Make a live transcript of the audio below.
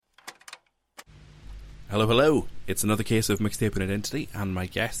Hello, hello. It's another case of Mixtape and Identity, and my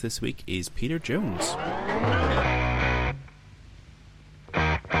guest this week is Peter Jones.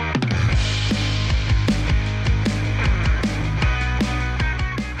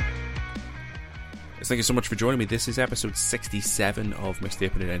 Thank you so much for joining me. This is episode 67 of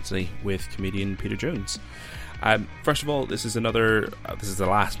Mixtape and Identity with comedian Peter Jones. First of all, this is the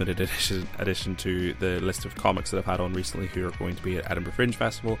last minute addition to the list of comics that I've had on recently who are going to be at Edinburgh Fringe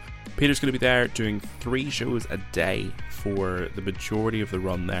Festival. Peter's going to be there doing 3 shows a day for the majority of the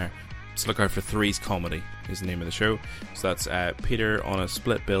run there. So look out for Three's Comedy is the name of the show. So that's Peter on a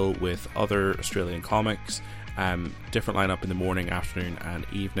split bill with other Australian comics, different lineup in the morning, afternoon and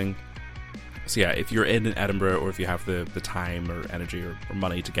evening. So yeah, if you're in Edinburgh or if you have the time or energy or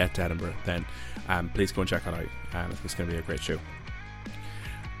money to get to Edinburgh, then please go and check that out. It's going to be a great show.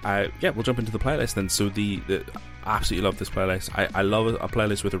 We'll jump into the playlist then. So the absolutely love this playlist. I love a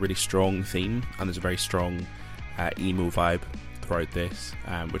playlist with a really strong theme, and there's a very strong emo vibe throughout this,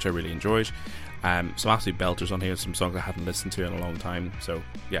 which I really enjoyed. Some absolute belters on here, some songs I hadn't listened to in a long time. So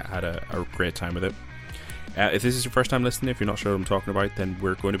yeah, I had a great time with it. If this is your first time listening, if you're not sure what I'm talking about, then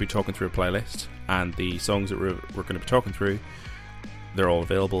we're going to be talking through a playlist, and the songs that we're going to be talking through, they're all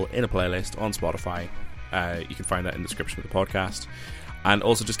available in a playlist on Spotify. You can find that in the description of the podcast. And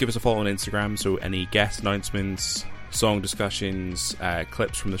also just give us a follow on Instagram, so any guest announcements, song discussions,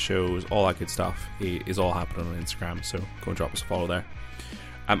 clips from the shows, all that good stuff is all happening on Instagram, so go and drop us a follow there.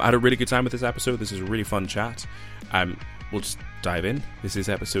 I had a really good time with this episode. This is a really fun chat. We'll just dive in. This is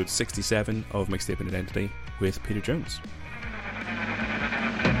episode 67 of Mixtape and Identity with Peter Jones.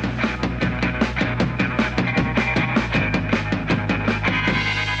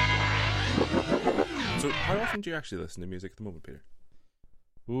 So how often do you actually listen to music at the moment, Peter?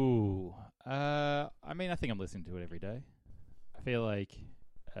 I think I'm listening to it every day. I feel like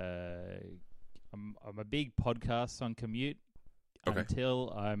I'm a big podcast on commute until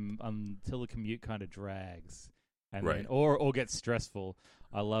the commute kind of drags. And right. then, or gets stressful.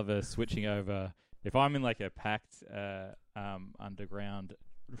 I love switching over. If I'm in like a packed underground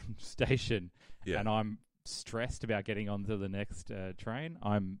station and I'm stressed about getting onto the next train,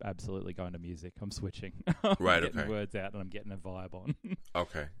 I'm absolutely going to music. I'm switching. Right, getting okay. words out and I'm getting a vibe on.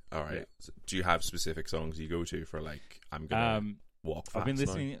 Okay, all right. Yeah. So do you have specific songs you go to for like, I'm going to walk fast? I've been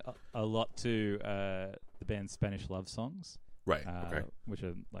listening a lot to the band Spanish Love Songs. Right, okay. Which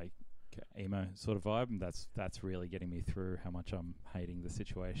are like emo sort of vibe, and that's really getting me through how much I'm hating the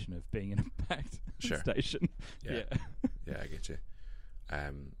situation of being in a packed station. Yeah, I get you.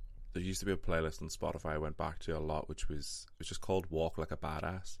 There used to be a playlist on Spotify I went back to a lot, which was just called "Walk Like a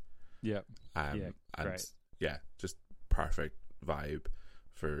Badass." Yep. Great. Just perfect vibe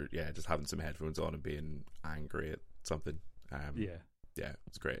for just having some headphones on and being angry at something.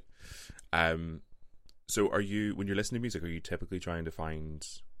 It's great. So are you, when you're listening to music, are you typically trying to find?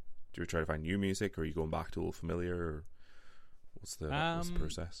 Do you try to find new music, or are you going back to old familiar, or what's the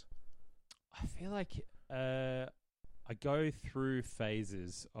process? I feel like I go through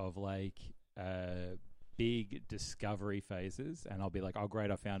phases of like big discovery phases, and I'll be like, oh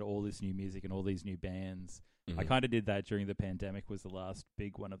great, I found all this new music and all these new bands. Mm-hmm. I kind of did that during the pandemic, was the last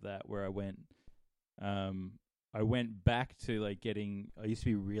big one of that, where I went back to like I used to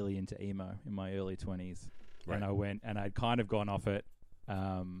be really into emo in my early 20s, right. And I'd kind of gone off it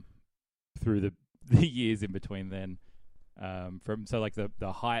through the years in between then, from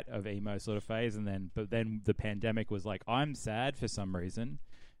the height of emo sort of phase, but then the pandemic was like, I'm sad for some reason,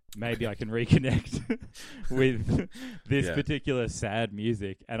 maybe I can reconnect with this particular sad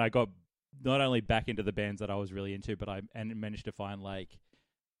music, and I got not only back into the bands that I was really into, but I managed to find like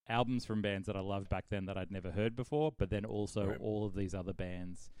albums from bands that I loved back then that I'd never heard before, but then also all of these other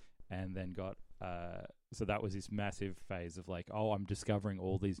bands, and then got so that was this massive phase of like, oh, I'm discovering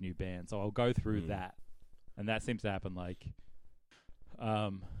all these new bands. So I'll go through that, and that seems to happen like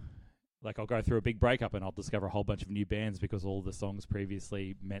I'll go through a big breakup and I'll discover a whole bunch of new bands because all the songs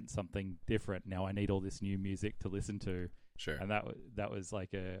previously meant something different. Now I need all this new music to listen to. Sure. And that was like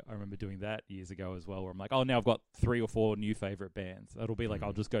I remember doing that years ago as well, where I'm like, oh, now I've got 3 or 4 new favorite bands. It'll be like,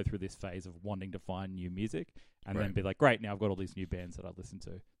 I'll just go through this phase of wanting to find new music and then be like, great, now I've got all these new bands that I listen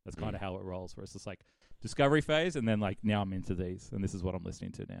to. That's kind of how it rolls, where it's just like discovery phase, and then like, now I'm into these and this is what I'm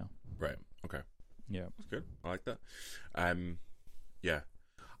listening to now. Right. Okay. Yeah. That's good. I like that.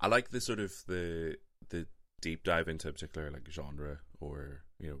 I like the sort of the deep dive into a particular like genre or,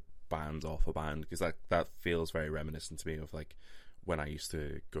 bands off a band, because that feels very reminiscent to me of like when I used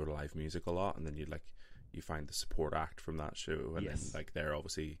to go to live music a lot, and then you find the support act from that show, and then like they're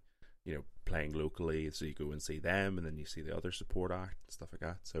obviously playing locally, so you go and see them, and then you see the other support act and stuff like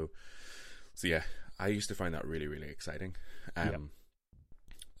that. So yeah, I used to find that really, really exciting.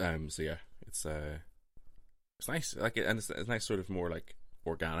 So yeah, it's nice. Like, and it's a nice sort of more like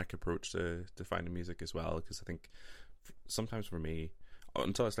organic approach to finding music as well. Because I think sometimes for me,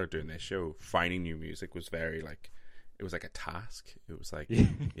 until I started doing this show, finding new music was very like, it was like a task. It was like,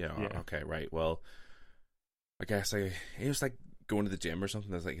 okay, right, well, I guess it was like going to the gym or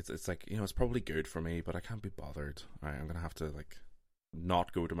something. That's like, it's like, it's probably good for me, but I can't be bothered. Right, I'm gonna have to like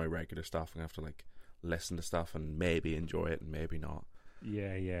not go to my regular stuff. I'm gonna have to like listen to stuff and maybe enjoy it and maybe not.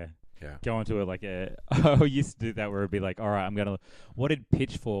 Yeah. Go into it like I used to do that where it'd be like, all right, what did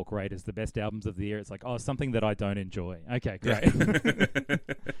Pitchfork rate as the best albums of the year? It's like, something that I don't enjoy. Okay, great.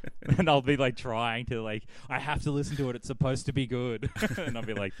 And I'll be like trying to like, I have to listen to it. It's supposed to be good. And I'll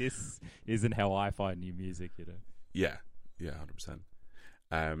be like, this isn't how I find new music, Yeah, 100%.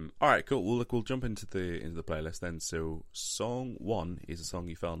 All right, cool. Well, look, we'll jump into the playlist then. So, song 1 is a song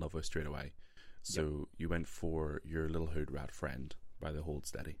you fell in love with straight away. So you went for Your Little Hood Rat Friend by the Hold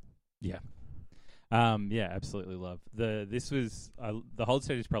Steady. Yeah. Absolutely love the Hold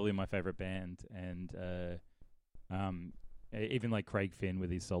Steady is probably my favorite band, and even like Craig Finn with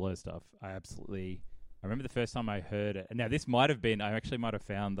his solo stuff. I remember the first time I heard it. Now this might have been, I actually might have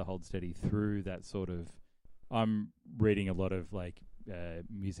found the Hold Steady through that sort of, I'm reading a lot of like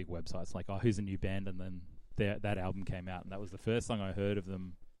music websites like, who's a new band, and then that album came out, and that was the first song I heard of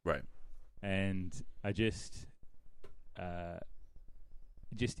them. Right. And I just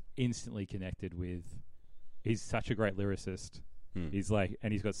instantly connected with. He's such a great lyricist. He's like,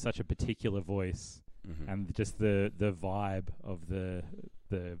 and he's got such a particular voice, and just the vibe of the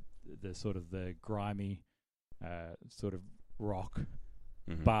sort of the grimy, sort of rock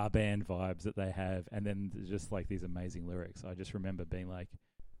bar band vibes that they have, and then just like these amazing lyrics. I just remember being like,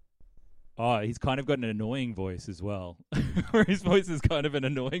 he's kind of got an annoying voice as well. Where his voice is kind of an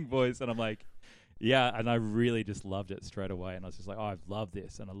annoying voice, and I'm like, yeah, and I really just loved it straight away, and I was just like, I love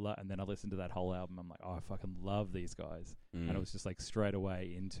this, and and then I listened to that whole album. I'm like, I fucking love these guys, and it was just like straight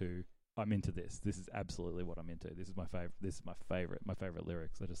away I'm into this. This is absolutely what I'm into. This is my favorite. This is my favorite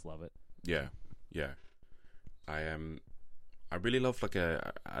lyrics. I just love it. Yeah. I really love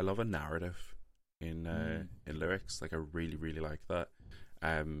I love a narrative in lyrics. Like I really, really like that.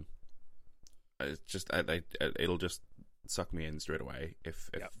 It's just it'll just suck me in straight away if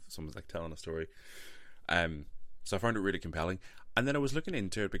someone's like telling a story. So I found it really compelling, and then I was looking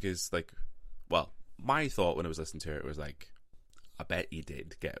into it because my thought when I was listening to it was like, I bet you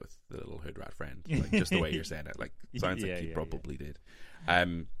did get with the Little Hood Rat Friend, like just the way you're saying it, like sounds like you probably did.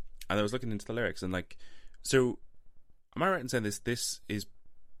 And I was looking into the lyrics, and like, so am I right in saying this is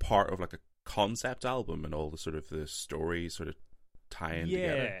part of like a concept album and all the sort of the stories sort of tying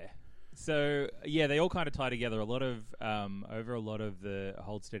together? So they all kind of tie together. A lot of over a lot of the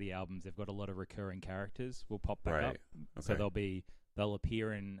Hold Steady albums, they've got a lot of recurring characters will pop back up. Okay. So they'll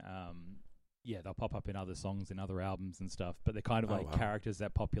appear in they'll pop up in other songs in other albums and stuff. But they're kind of like characters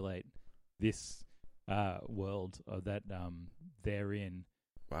that populate this world that they're in.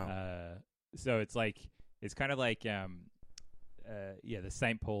 Wow. So it's kind of like the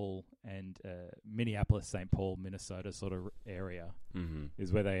St. Paul and Minneapolis, St. Paul, Minnesota sort of area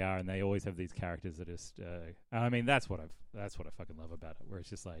is where they are, and they always have these characters that just. I mean, that's what I fucking love about it. Where it's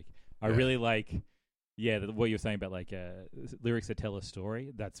just like I really like, what you're saying about like lyrics that tell a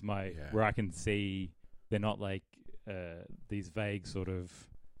story. That's where I can see they're not like these vague sort of.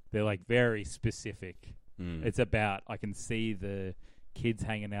 They're like very specific. It's about, I can see the kids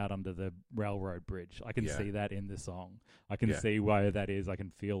hanging out under the railroad bridge. I can see that in the song. I can see why that is. I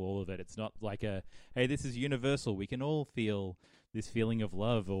can feel all of it. It's not like hey, this is universal. We can all feel this feeling of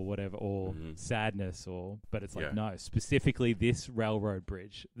love or whatever, or sadness, but it's like, no, specifically this railroad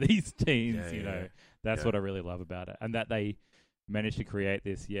bridge, these teens, that's what I really love about it. And that they managed to create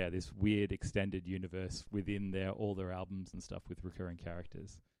this weird extended universe within all their albums and stuff with recurring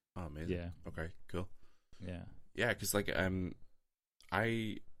characters. Oh, amazing. Yeah. Okay, cool. Yeah. Yeah, because like,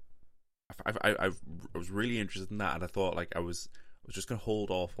 I was really interested in that, and I thought like I was just gonna hold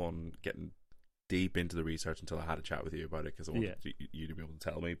off on getting deep into the research until I had a chat with you about it, because I wanted you to be able to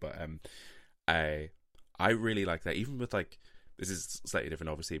tell me. But I really like that. Even with like, this is slightly different,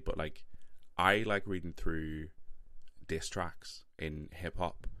 obviously, but like I like reading through diss tracks in hip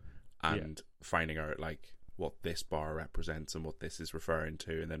hop and finding out like what this bar represents and what this is referring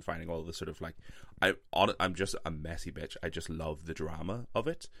to, and then finding all the sort of like, I'm just a messy bitch. I just love the drama of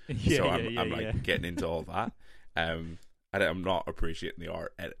it. I'm getting into all that. And I'm not appreciating the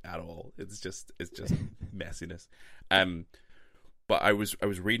art at all. It's just messiness. But I was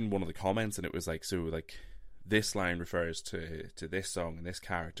reading one of the comments, and it was like, so like this line refers to this song and this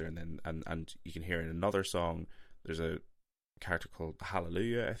character, and then and you can hear in another song there's a character called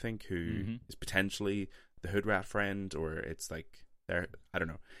Hallelujah, I think, who is potentially the Hood Rat friend, or it's like there. I don't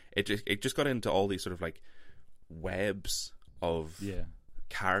know. It just got into all these sort of like webs of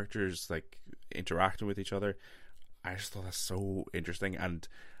characters like interacting with each other. I just thought that's so interesting, and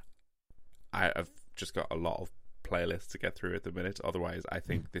I've just got a lot of playlists to get through at the minute. Otherwise, I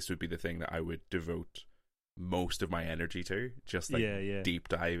think this would be the thing that I would devote most of my energy to, just like deep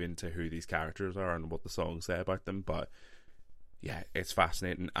dive into who these characters are and what the songs say about them. But yeah, it's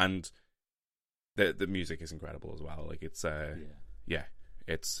fascinating, and the music is incredible as well. Like it's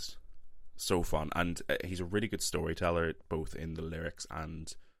it's so fun, and he's a really good storyteller, both in the lyrics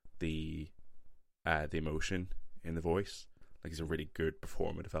and the emotion in the voice. Like, he's a really good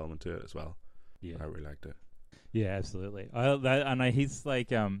performative element to it as well. Yeah, I really liked it. Yeah, absolutely. He's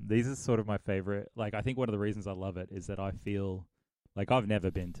like, these are sort of my favorite. Like, I think one of the reasons I love it is that I feel like I've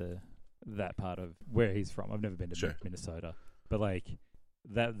never been to that part of where he's from. I've never been to Minnesota, but like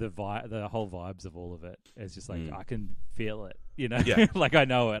the whole vibes of all of it is just like I can feel it, you know. Yeah. Like I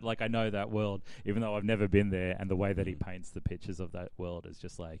know it. Like I know that world, even though I've never been there. And the way that he paints the pictures of that world is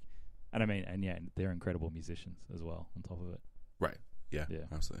just like, and I mean, and yeah, they're incredible musicians as well on top of it. Right. Yeah.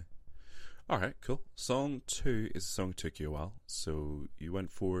 Absolutely. All right, cool. Song 2 is a song took you a while. So you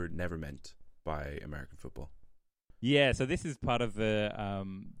went for Never Meant by American Football. Yeah, so this is part of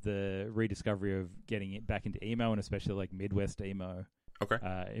the rediscovery of getting it back into emo, and especially like Midwest emo. Okay.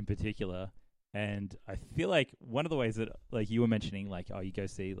 In particular. And I feel like one of the ways that, like you were mentioning, like, oh, you go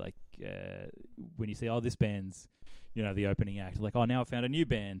see, like, when you see, oh, this band's, you know, the opening act, like, oh, now I found a new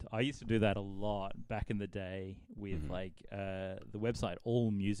band. I used to do that a lot back in the day with, like, the website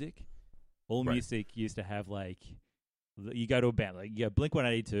All Music. All Music used to have, like, you go to a band, like, you go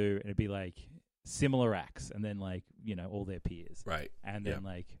Blink-182, and it'd be, like, similar acts, and then, like, you know, all their peers. Right. And then,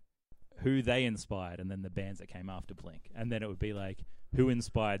 like, who they inspired, and then the bands that came after Blink. And then it would be, like, who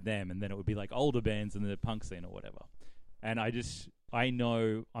inspired them, and then it would be, like, older bands in the punk scene or whatever. And I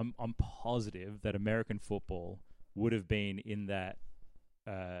know, I'm positive that American Football would have been in that,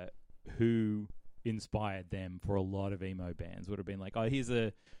 who inspired them for a lot of emo bands. Would have been like, oh, here's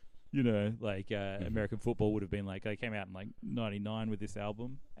a, you know, like, American Football would have been like, they came out in like 99 with this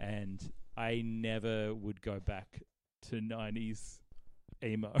album, and I never would go back to 90s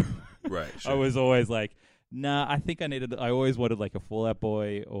emo. Right. Sure. I was always like, nah, I think I always wanted like a Fall Out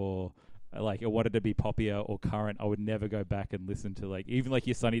Boy, or like I wanted to be poppier or current. I would never go back and listen to like, even like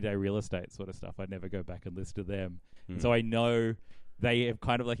your Sunny Day Real Estate sort of stuff. I'd never go back and listen to them. And so I know they have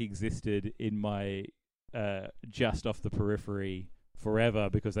kind of like existed in my, just off the periphery forever,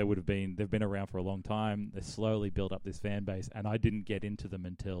 because they've been around for a long time. They slowly built up this fan base, and I didn't get into them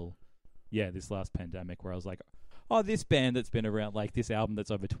until, this last pandemic, where I was like, oh, this band that's been around, like this album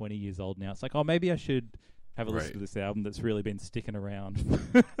that's over 20 years old now. It's like, oh, maybe I should have a listen to this album that's really been sticking around.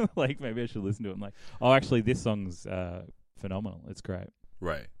 Like, maybe I should listen to it. And like, oh, actually, this song's phenomenal. It's great.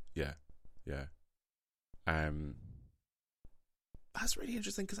 Right. Yeah. Yeah. That's really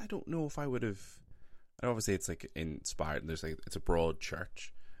interesting, because I don't know if I would have. And obviously, it's like inspired, and there's like, it's a broad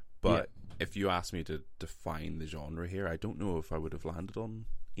church. But if you asked me to define the genre here, I don't know if I would have landed on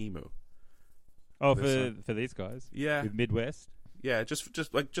emo. Oh, for these guys, with Midwest, just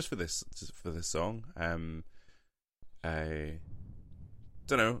for this song. I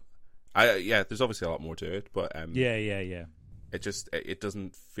don't know. There's obviously a lot more to it, but it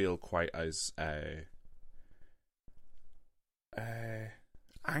doesn't feel quite as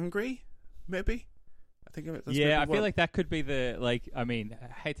angry, maybe. I think that's I feel like that could be the, like, I mean, I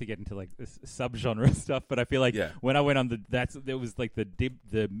hate to get into like this subgenre stuff, but I feel like when I went on there was like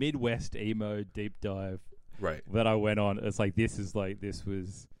the Midwest emo deep dive that I went on. It's like this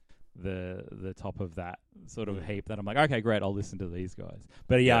was the top of that sort of heap that I'm like, okay, great, I'll listen to these guys.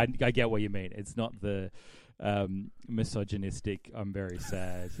 But I get what you mean. It's not the misogynistic, I'm very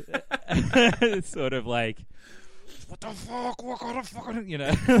sad. It's sort of like, what the fuck? What kind of fucking, you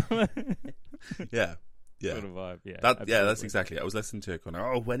know? Yeah. Sort of vibe. That's exactly it. I was listening to it going,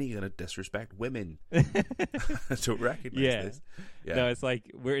 oh, when are you going to disrespect women? I don't recognize this. Yeah. No, it's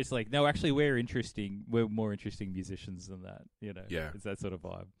like, no, actually, we're more interesting musicians than that, you know? Yeah. It's that sort of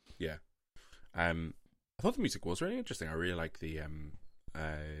vibe. Yeah. I thought the music was really interesting. I really like the,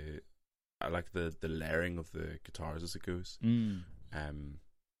 I like the layering of the guitars as it goes. It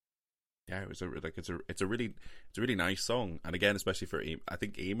was it's a really nice song, and again, especially for I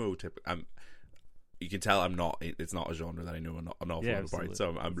think emo tip. You can tell it's not a genre that I know an awful lot about,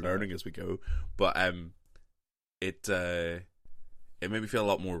 so I'm learning as we go. But it made me feel a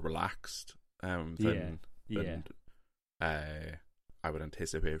lot more relaxed than than I would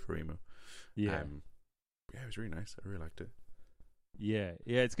anticipate for emo. Yeah. It was really nice. I really liked it. Yeah,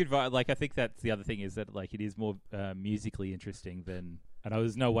 it's good. Like, I think that's the other thing is that like it is more musically interesting than, and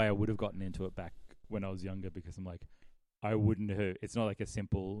there's no way I would have gotten into it back when I was younger because I'm like, I wouldn't have. It's not like a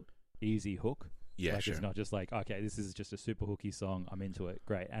simple, easy hook. Yeah, like, sure. It's not just like, okay, this is just a super hooky song. I'm into it.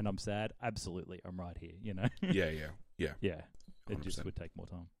 Great. And I'm sad. Absolutely. I'm right here, you know? Yeah. Yeah. It 100%. just would take more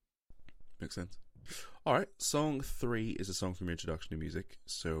time. Makes sense. All right. Song 3 is a song from your introduction to music.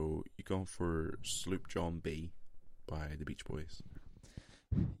 So you're going for Sloop John B by the Beach Boys.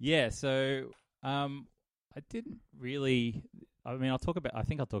 Yeah. So I didn't really. I mean, I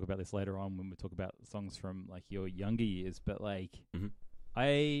think I'll talk about this later on when we talk about songs from like your younger years. But like,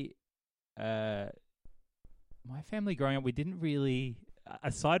 my family growing up, we didn't really,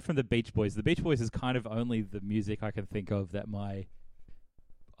 aside from the Beach Boys is kind of only the music I can think of that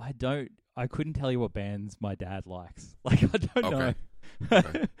I couldn't tell you what bands my dad likes. Like, I don't know.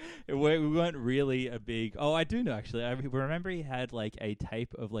 Okay. We weren't really a big, I do know actually. I remember he had like a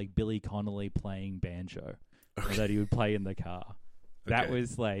tape of like Billy Connolly playing banjo that he would play in the car. That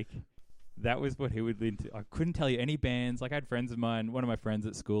was what he would into. I couldn't tell you any bands. Like, I had friends of mine. One of my friends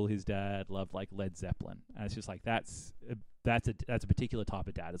at school, his dad loved like Led Zeppelin, and it's just like that's a particular type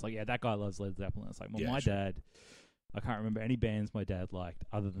of dad. It's like, yeah, that guy loves Led Zeppelin. It's like, well, my dad, I can't remember any bands my dad liked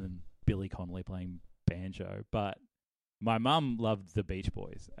other than Billy Connolly playing banjo. But my mum loved the Beach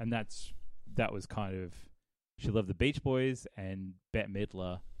Boys, and that was kind of, she loved the Beach Boys and Bette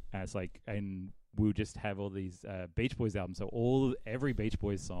Midler, and it's like, and we'll just have all these Beach Boys albums. So every Beach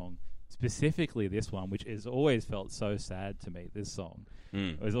Boys song. Specifically this one, which has always felt so sad to me, this song.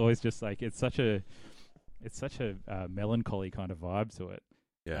 It was always just like, it's such a melancholy kind of vibe to it.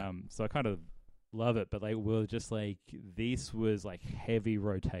 Yeah. So I kind of love it, but like, we're just like, this was like heavy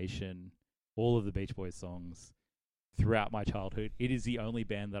rotation, all of the Beach Boys songs throughout my childhood. It is the only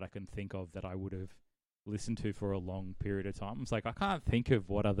band that I can think of that I would have listened to for a long period of time. It's like, I can't think of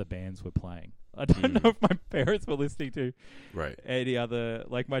what other bands were playing. I don't know if my parents were listening to any other,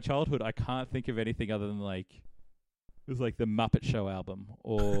 like, my childhood. I can't think of anything other than like, it was like the Muppet Show album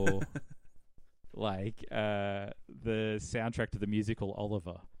or like the soundtrack to the musical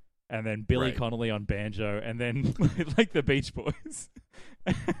Oliver, and then Billy Connolly on banjo, and then like the Beach Boys.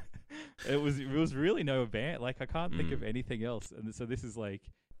 It was really no band. Like, I can't think of anything else. And so this is like,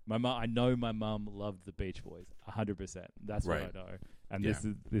 I know my mum loved the Beach Boys 100%. That's what I know. And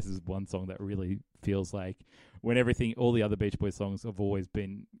this is one song that really feels like, when all the other Beach Boys songs have always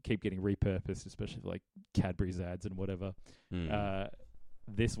keep getting repurposed, especially like Cadbury's ads and whatever.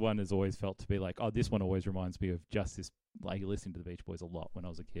 This one has always felt to be like, this one always reminds me of just this, like, listening to the Beach Boys a lot when I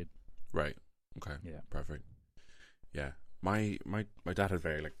was a kid. Right. Okay. Yeah. Perfect. Yeah. My dad had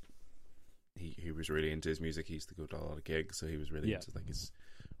very, like, he was really into his music. He used to go to a lot of gigs, so he was really into like his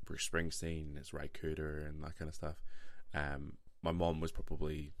Bruce Springsteen, his Ry Cooder, and that kind of stuff. My mom was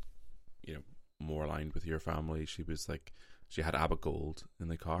probably, more aligned with your family. She was like, she had ABBA Gold in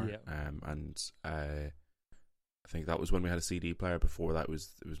the car, and I think that was when we had a CD player. Before that, it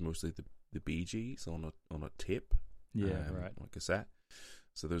was mostly the Bee Gees on a tape, on a cassette.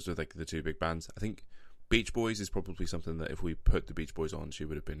 So those are like the two big bands. I think Beach Boys is probably something that if we put the Beach Boys on, she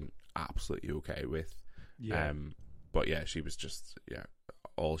would have been absolutely okay with. Yeah. But yeah, she was just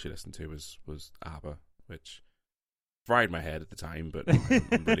all she listened to was ABBA, which fried my head at the time, but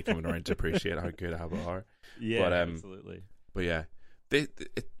I'm really coming around to appreciate how good ABBA are. Yeah, but, absolutely. But yeah,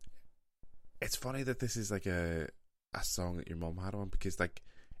 it's funny that this is like a song that your mom had on, because like,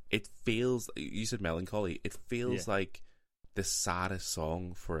 it feels, you said melancholy, it feels like the saddest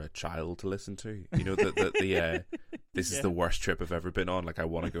song for a child to listen to. This is the worst trip I've ever been on. Like, I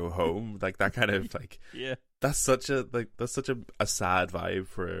want to go home. Like, that kind of like, that's such a sad vibe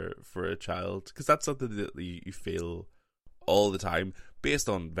for a child, because that's something that you feel all the time based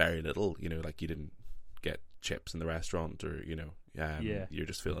on very little. Like, you didn't get chips in the restaurant, or you're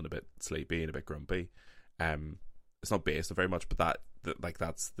just feeling a bit sleepy and a bit grumpy. It's not based on very much, but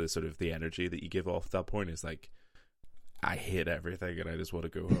that's the sort of the energy that you give off at that point, is like, I hate everything and I just want to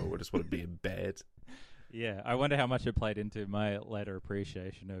go home. I just want to be in bed. Yeah, I wonder how much it played into my later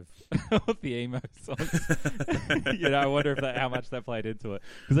appreciation of the emo songs. I wonder how much that played into it,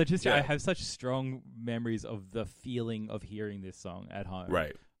 because I have such strong memories of the feeling of hearing this song at home.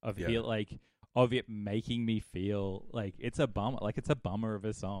 Right. Of it making me feel like it's a bummer. Like, it's a bummer of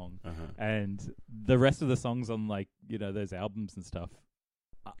a song, and the rest of the songs on, like, those albums and stuff,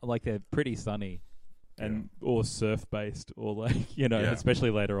 like, they're pretty sunny. and or surf based, or like, you know, especially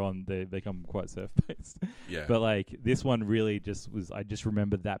later on they become quite surf based. Yeah. But like this one really just was. I just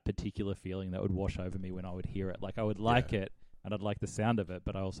remember that particular feeling that would wash over me when I would hear it. Like I would like it, and I'd like the sound of it,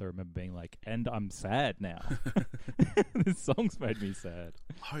 but I also remember being like, and I'm sad now. This song's made me sad.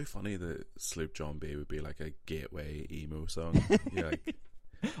 How funny that Sloop John B would be like a gateway emo song. You're like,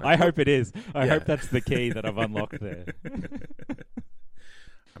 I hope it is. I hope that's the key that I've unlocked there.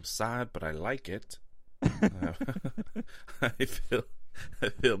 I'm sad, but I like it. I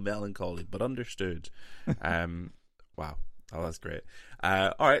feel melancholy, but understood. Wow. Oh, that's great.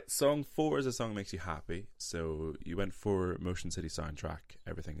 All right, song 4 is a song that makes you happy. So you went for Motion City Soundtrack,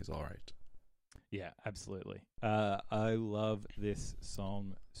 Everything Is Alright. Yeah, absolutely. I love this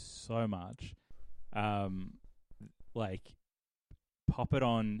song so much. Like, pop it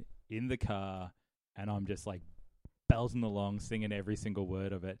on in the car, and I'm just like belting along, singing every single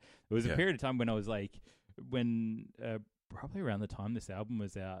word of it. There was a period of time when I was like, probably around the time this album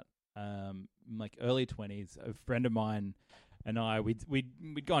was out, like early 20s, a friend of mine and I,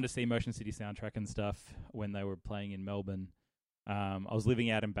 we'd gone to see Motion City Soundtrack and stuff when they were playing in Melbourne. I was living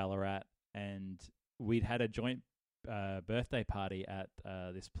out in Ballarat, and we'd had a joint birthday party at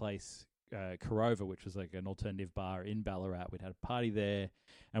this place, Korova, which was like an alternative bar in Ballarat. We'd had a party there,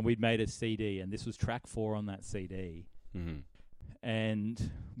 and we'd made a CD, and this was track 4 on that CD. Mm-hmm.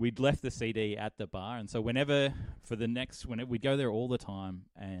 And we'd left the CD at the bar, and so whenever we'd go there all the time,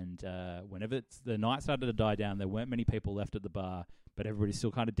 and whenever the night started to die down, there weren't many people left at the bar, but everybody's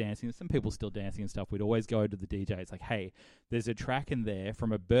still kind of dancing. Some people still dancing and stuff. We'd always go to the DJ. It's like, hey, there's a track in there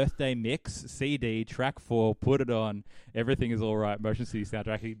from a birthday mix CD, track 4. Put it on. Everything Is Alright. Motion City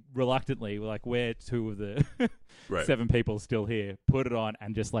Soundtrack. He reluctantly, like, we're 2 of the 7 people still here. Put it on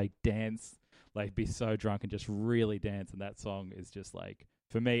and just like dance. Like, be so drunk and just really dance. And that song is just like,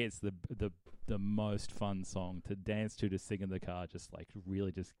 for me, it's the most fun song to dance to sing in the car. Just like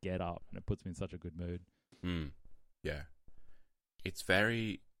really just get up, and it puts me in such a good mood. Yeah, it's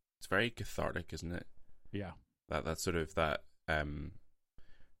very cathartic, isn't it? Yeah, that sort of that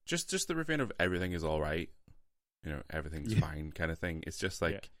just the refrain of Everything Is Alright, you know, everything's fine kind of thing. It's just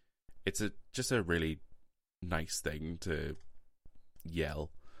like it's just a really nice thing to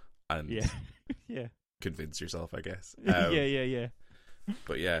yell and convince yourself, I guess. Yeah.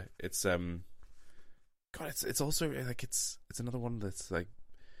 But yeah, it's God, it's also like it's another one that's like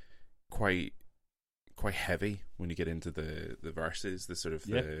quite heavy when you get into the verses, the sort of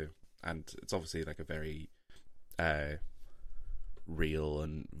and it's obviously like a very real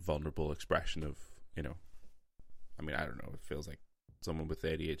and vulnerable expression of, you know, I mean, I don't know, it feels like someone with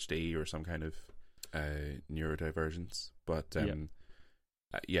ADHD or some kind of neurodivergence, but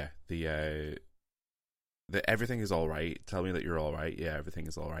the Everything Is Alright, tell me that you're alright, everything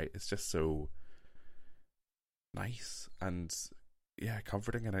is alright. It's just so nice and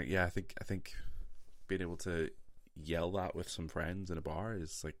comforting, and I think being able to yell that with some friends in a bar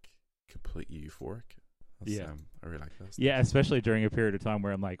is like completely euphoric. I really like that stuff. Yeah, especially during a period of time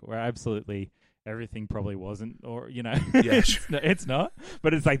where I'm like, well, absolutely everything probably wasn't, or, you know, sure. it's not,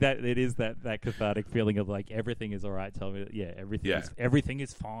 but it's like that. It is that cathartic feeling of like everything is all right. Tell me that, everything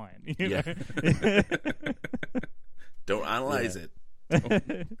is fine. You know? Don't analyze it.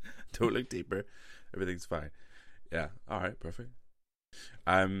 Don't look deeper. Everything's fine. Yeah. All right. Perfect.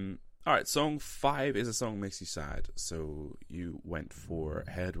 All right. Song 5 is a song that makes you sad. So you went for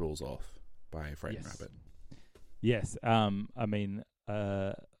Head Rolls Off by Frightened Rabbit. Yes. I mean,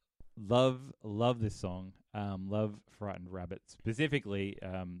 love this song. Love Frightened Rabbit, specifically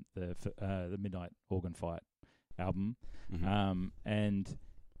the Midnight Organ Fight album. Mm-hmm. And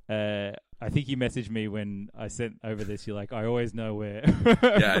I think you messaged me when I sent over this. You're like, I always know where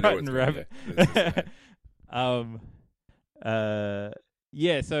Frightened Rabbit. So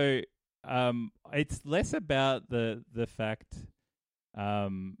it's less about the fact.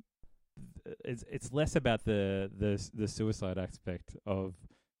 It's less about the suicide aspect of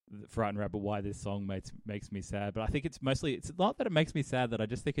Frightened Rabbit, why this song makes me sad, but I think it's not that it makes me sad, that I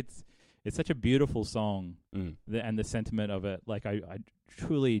just think it's such a beautiful song, and the sentiment of it. Like I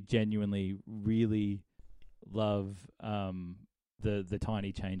truly, genuinely, really love the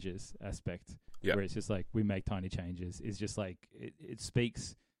tiny changes aspect, where it's just like we make tiny changes. It's just like it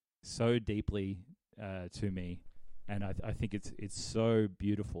speaks so deeply to me, and I think it's so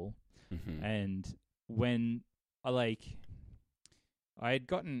beautiful. Mm-hmm. And when I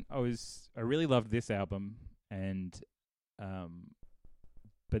really loved this album, and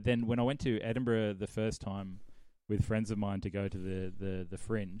but then when I went to Edinburgh the first time with friends of mine to go to the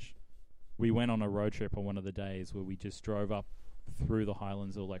Fringe, we went on a road trip on one of the days where we just drove up through the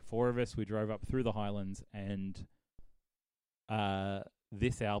Highlands, or like 4 of us. We drove up through the Highlands, and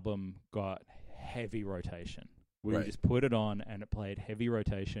this album got heavy rotation. We just put it on, and it played heavy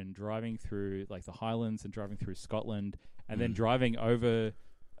rotation, driving through like the Highlands and driving through Scotland, and then driving over.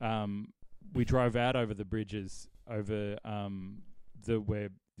 We drove out over the bridges over the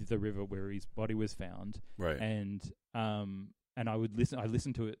river where his body was found, right? And I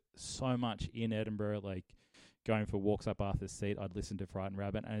listened to it so much in Edinburgh, like going for walks up Arthur's Seat. I'd listen to Frightened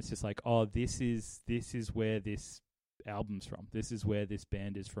Rabbit, and it's just like, oh, this is where this album's from. This is where this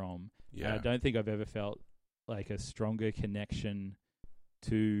band is from. Yeah, and I don't think I've ever felt like a stronger connection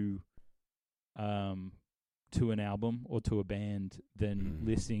to an album or to a band than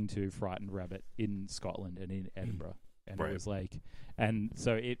listening to Frightened Rabbit in Scotland and in Edinburgh. And it was like, and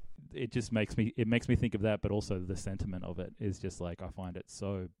so it just makes me think of that, but also the sentiment of it is just like, I find it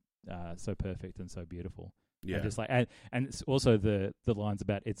so perfect and so beautiful. Yeah. And just like, and it's also the lines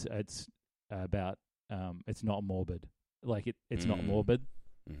about it's about it's not morbid. Like it's not morbid.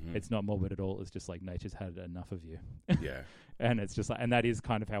 Mm-hmm. It's not morbid at all. It's just like nature's had enough of you. Yeah. And it's just like, and that is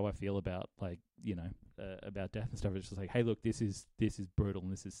kind of how I feel about, like, you know, about death and stuff. It's just like, hey, look, this is brutal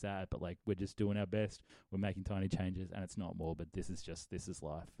and this is sad, but like, we're just doing our best. We're making tiny changes, and it's not morbid. This is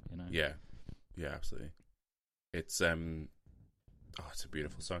life, you know? Yeah. Yeah, absolutely. It's it's a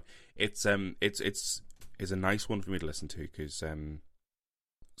beautiful song. It's a nice one for me to listen to, because so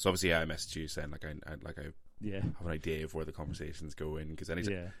obviously I messaged you saying like I have an idea of where the conversation's going, because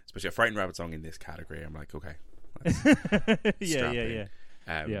especially a Frightened Rabbit song in this category, I'm like, okay, let's yeah.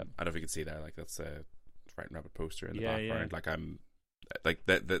 I don't know if you can see that, like that's a Frightened Rabbit poster in the background. Like I'm like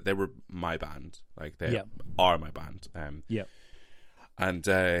they were my band, like they are my band. And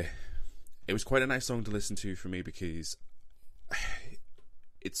it was quite a nice song to listen to for me, because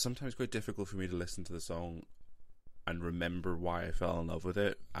it's sometimes quite difficult for me to listen to the song and remember why I fell in love with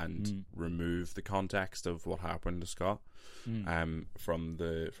it, and remove the context of what happened to Scott from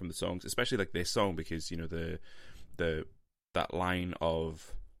the songs, especially like this song, because, you know, that line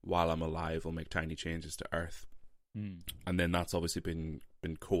of "while I'm alive, I'll make tiny changes to Earth," and then that's obviously been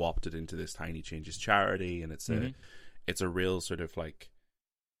co-opted into this Tiny Changes charity, and it's a real sort of like,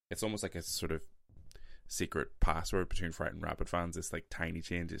 it's almost like a sort of secret password between Frightened Rabbit fans, this like Tiny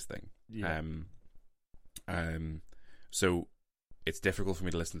Changes thing. So it's difficult for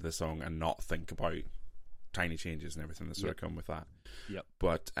me to listen to this song and not think about tiny changes and everything that sort of come with that.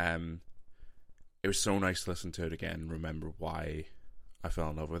 But it was so nice to listen to it again, remember why I fell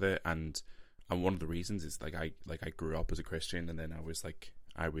in love with it, and one of the reasons is like I grew up as a Christian, and then I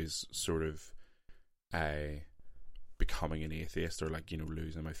was sort of becoming an atheist, or like, you know,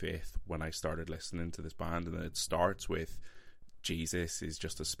 losing my faith when I started listening to this band. And then it starts with Jesus is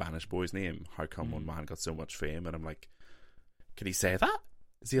just a Spanish boy's name. How come one man got so much fame? And I'm like, can he say that?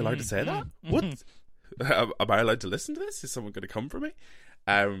 Is he allowed to say that? What? Am I allowed to listen to this? Is someone going to come for me?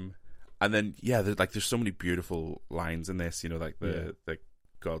 And then there's so many beautiful lines in this. You know, like the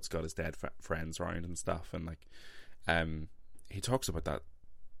God's got his dead friends around and stuff, and like he talks about that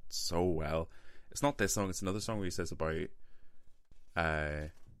so well. It's not this song; it's another song where he says about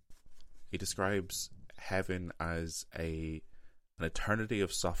he describes heaven as an eternity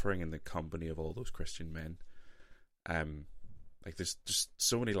of suffering in the company of all those Christian men. Like there's just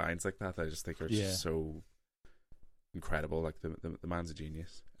so many lines like that I just think are just so incredible. Like the man's a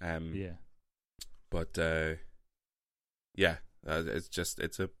genius. But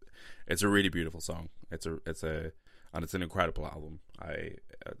it's a really beautiful song. It's an incredible album.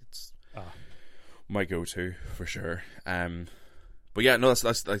 It's my go-to for sure. But yeah, no,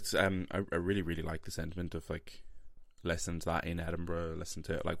 that's I really, really like the sentiment of like listening to that in Edinburgh, listen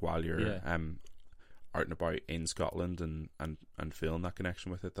to it like while you're out and about in Scotland, and feeling that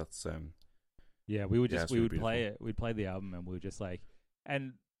connection with it. That's we would play it. We'd play the album, and we would just like,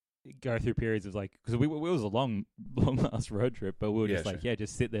 and go through periods of like, because it was a long last road trip, but we were just like,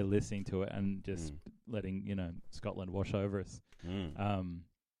 just sit there listening to it and just letting, you know, Scotland wash over us.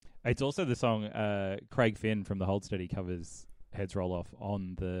 It's also the song Craig Finn from the Hold Steady covers Heads Roll Off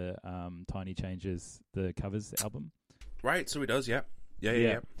on the Tiny Changes, the covers album. Right, so he does, yeah.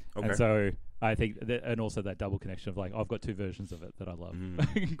 Okay. And so I think and also that double connection of like, I've got two versions of it that I love.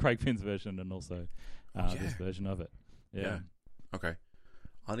 Craig Finn's version, and also this version of it. Yeah. Okay.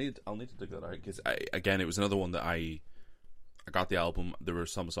 I'll need to dig that out, because again, it was another one that I got the album. There were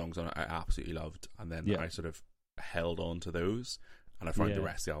some songs on it I absolutely loved, and then I sort of held on to those, and I found the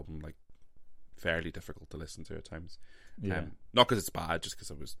rest of the album like fairly difficult to listen to at times. Not because it's bad, just because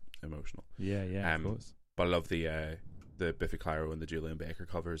I was emotional. Of course. But I love the Biffy Clyro and the Julian Baker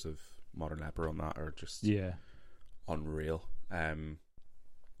covers of Modern Leper on that are just unreal. Yeah,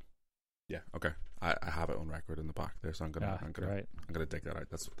 okay. I have it on record in the back there, so I'm gonna dig that out.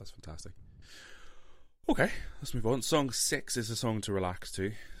 That's fantastic. Okay, let's move on. Song 6 is a song to relax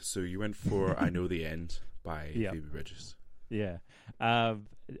to. So you went for "I Know the End" by Phoebe Bridgers. Yeah.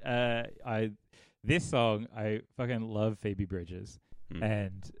 This song, I fucking love Phoebe Bridgers.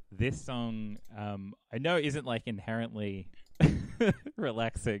 And this song, I know isn't like inherently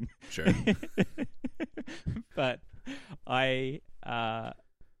relaxing. Sure. But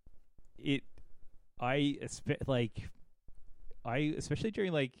especially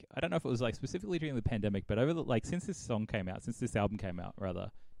during like, I don't know if it was like specifically during the pandemic, but over since this album came out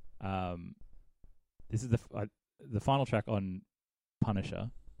rather, this is the final track on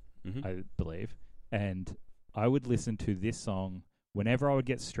Punisher, I believe, and I would listen to this song whenever I would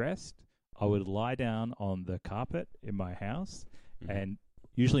get stressed. I would lie down on the carpet in my house, and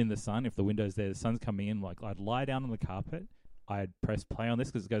usually in the sun, if the window's there, the sun's coming in, like I'd lie down on the carpet, I'd press play on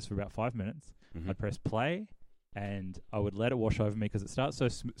this because it goes for about 5 minutes. I'd press play, and I would let it wash over me because it starts so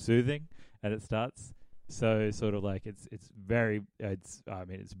soothing, and it starts so sort of like it's a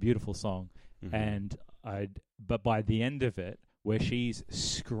beautiful song, and but by the end of it, where she's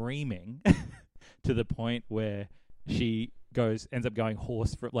screaming to the point where she ends up going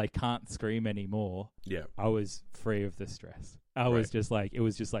hoarse, can't scream anymore. Yeah, I was free of the stress. I was just like, it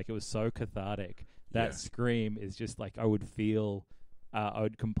was so cathartic. That scream is just like, I would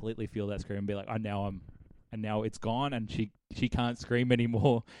completely feel that scream and be like, now it's gone, and she can't scream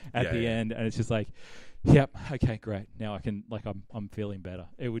anymore at the end, and it's just like, yep, okay, great. Now I can, like, I'm feeling better.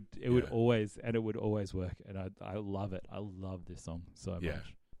 It would always work, and I love it. I love this song so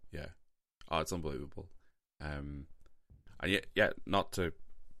much. Yeah. Oh, it's unbelievable. And not to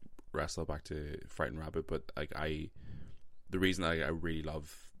wrestle back to Frightened Rabbit, but like the reason I really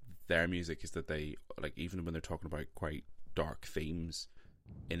love their music is that they, like, even when they're talking about quite dark themes,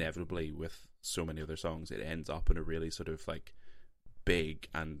 inevitably with so many other songs, it ends up in a really sort of like big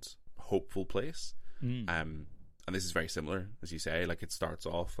and hopeful place. And this is very similar, as you say. Like, it starts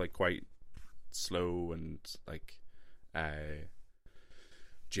off like quite slow and like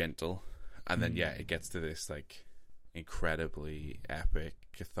gentle, and then it gets to this like incredibly epic,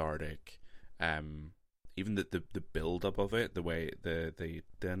 cathartic. Even the build up of it, the way the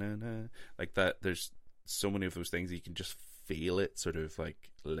da-na-na, like that. There's so many of those things that you can just feel it sort of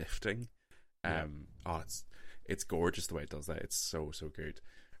like lifting. It's gorgeous the way it does that. It's so good.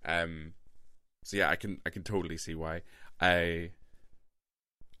 So yeah, I can totally see why. I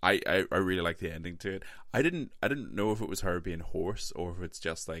really like the ending to it. I didn't know if it was her being hoarse or if it's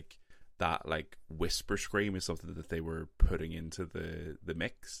just like that like whisper scream is something that they were putting into the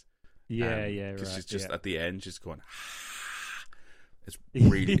mix. Because she's just at the end, just going. It's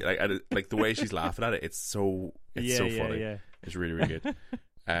really like the way she's laughing at it. It's so funny. Yeah. It's really really good.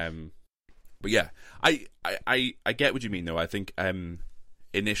 But yeah, I get what you mean though. I think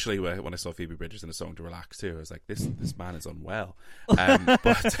initially when I saw Phoebe Bridgers in a song to relax to, I was like, this man is unwell. But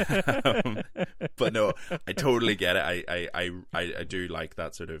no, I totally get it. I do like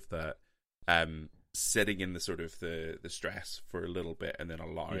that sort of the sitting in the sort of the stress for a little bit and then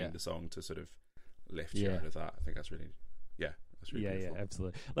allowing the song to sort of lift you out of that. I think that's really that's really beautiful.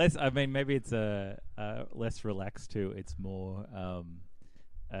 Absolutely. Maybe it's less relaxed too. It's more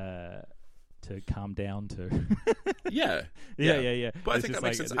to calm down to. yeah. But I think that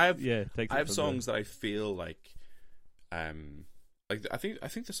makes sense. I have songs that I feel like I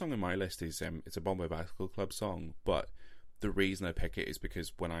think the song on my list is it's a Bombay Bicycle Club song, but the reason I pick it is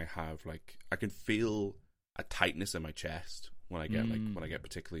because when I have like, I can feel a tightness in my chest when I get when I get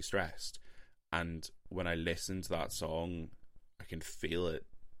particularly stressed, and when I listen to that song, I can feel it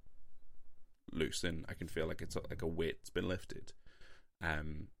loosen. I can feel like it's like a weight's been lifted.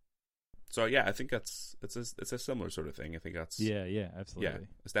 So yeah, I think it's a similar sort of thing. I think that's absolutely. Yeah,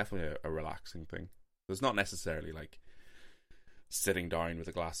 it's definitely a relaxing thing. It's not necessarily like sitting down with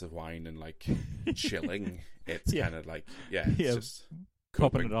a glass of wine and like chilling. It's kind of like it's just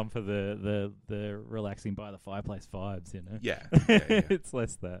popping it on for the relaxing by the fireplace vibes, you know. Yeah. It's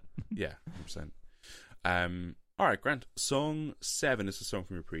less that. Yeah, 100%. All right, Grant. Song 7 is a song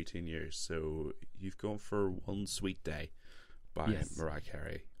from your preteen years. So you've gone for "One Sweet Day" by Mariah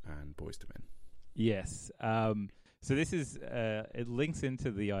Carey and Boyz II Men. Yes. So this is it links into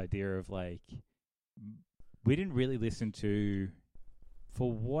the idea of like, we didn't really listen to,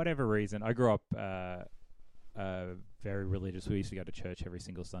 for whatever reason. I grew up very religious. We used to go to church every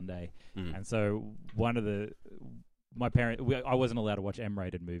single Sunday, and so my parents, I wasn't allowed to watch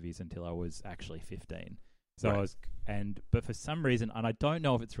M-rated movies until I was actually 15. So but for some reason, and I don't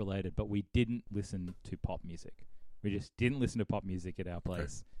know if it's related, but we didn't listen to pop music. We just didn't listen to pop music at our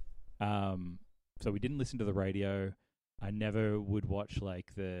place. So we didn't listen to the radio. I never would watch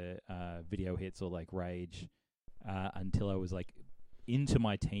like the video hits or like Rage until I was like into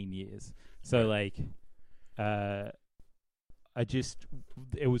my teen years. So like it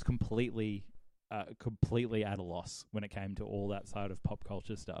was completely at a loss when it came to all that side of pop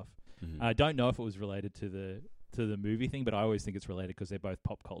culture stuff. Mm-hmm. I don't know if it was related to the movie thing, but I always think it's related because they're both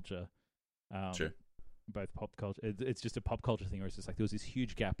pop culture. Sure. Both pop culture. It's just a pop culture thing where it's just like there was this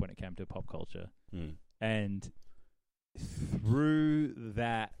huge gap when it came to pop culture. And through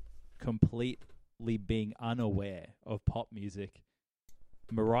that completely being unaware of pop music,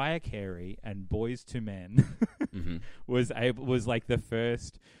 Mariah Carey and Boyz II Men was like the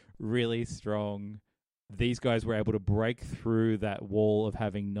first really strong. These guys were able to break through that wall of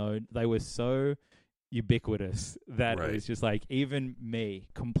having known. They were so ubiquitous that it was just like even me,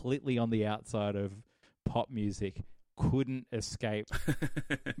 completely on the outside of pop music, couldn't escape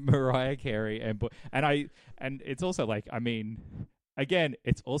Mariah Carey and it's also like, I mean, again,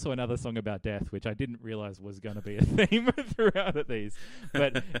 it's also another song about death, which I didn't realize was going to be a theme throughout of these,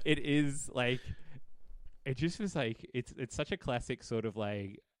 but it is like, it just was like, it's such a classic sort of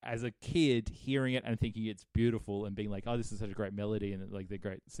like, as a kid hearing it and thinking it's beautiful and being like, oh, this is such a great melody and like they're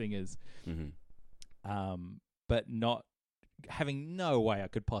great singers, but not having no way I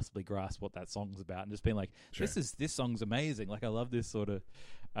could possibly grasp what that song's about, and just being like, this song's amazing. Like I love this sort of.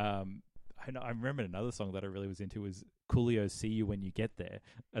 I remember another song that I really was into was Coolio's "See You When You Get There"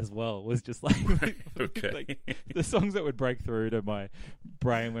 as well. Was just like, like the songs that would break through to my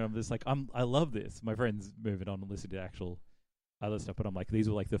brain when I'm just like, I love this. My friends moving on and listening to actual other stuff, but I'm like, these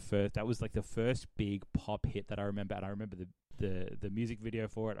were like the first. That was like the first big pop hit that I remember, and I remember the music video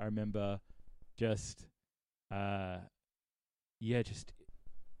for it. I remember just. Just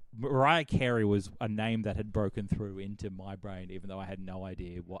Mariah Carey was a name that had broken through into my brain, even though I had no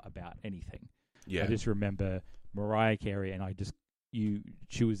idea what about anything. Yeah. I just remember Mariah Carey, and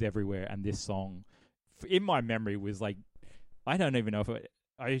she was everywhere, and this song, in my memory, was like, I don't even know if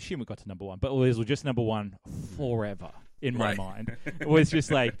I assume it got to number one, but it was just number one forever in my mind. It was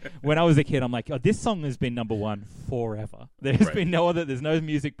just like, when I was a kid, I'm like, oh, this song has been number one forever. There's been no other, there's no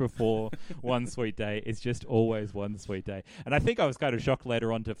music before One Sweet Day. It's just always One Sweet Day. And I think I was kind of shocked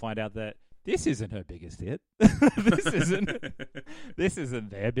later on to find out that this isn't her biggest hit. This isn't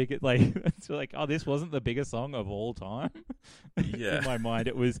their biggest, like, it's like, oh, this wasn't the biggest song of all time. Yeah. In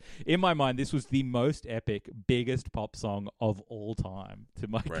my mind, this was the most epic, biggest pop song of all time to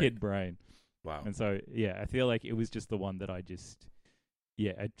my kid brain. Wow. And so, I feel like it was just the one that I just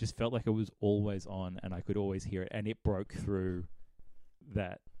felt like it was always on and I could always hear it. And it broke through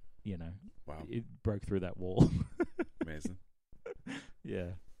that, wow. It broke through that wall. Amazing.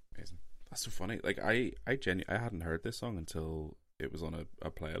 Yeah. Amazing. That's so funny. Like, I hadn't heard this song until it was on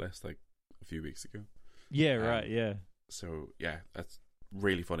a playlist, like, a few weeks ago. Yeah, right, yeah. So, yeah, that's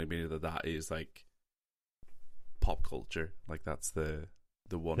really funny to me that is, like, pop culture. Like, that's the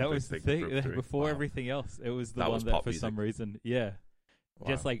one that was the thing before everything else. It was the one that for some reason,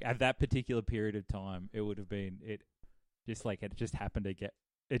 just like at that particular period of time, it would have been it just happened to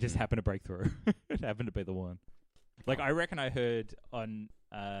break through. It happened to be the one. Like I reckon I heard on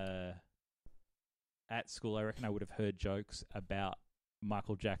at school. I reckon I would have heard jokes about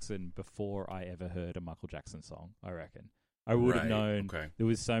Michael Jackson before I ever heard a Michael Jackson song. I reckon I would have known. There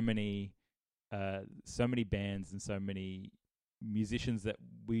was so many bands and so many musicians that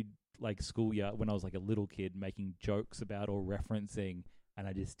we'd like schoolyard when I was like a little kid making jokes about or referencing, and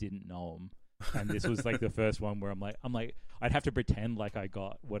I just didn't know them. And this was like the first one where I'm like I'd have to pretend like I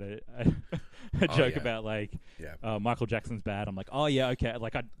got what a joke about like Michael Jackson's bad. I'm like, oh yeah, okay,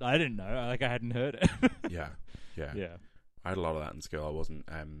 like I didn't know, like I hadn't heard it. yeah I had a lot of that in school. I wasn't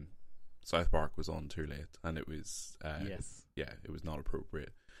South Park was on too late, and it was it was not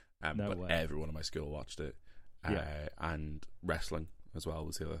appropriate. But everyone in my school watched it. And wrestling as well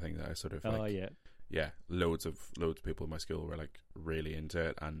was the other thing that I sort of loads of people in my school were like really into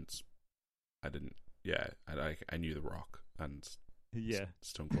it, and I didn't I knew The Rock and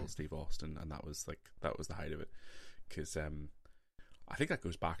Stone Cold Steve Austin, and that was the height of it, because I think that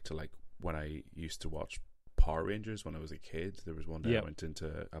goes back to like when I used to watch Power Rangers when I was a kid. There was one day I went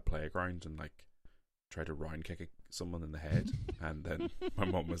into a playground and like tried to round kick someone in the head, and then my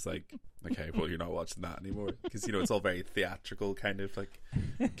mum was like, okay, well, you're not watching that anymore, because it's all very theatrical kind of like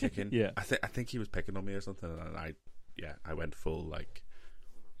kicking. I think he was picking on me or something, and I went full like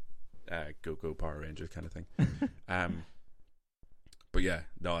go Power Rangers kind of thing. But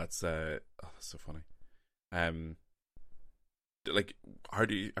that's so funny. like, how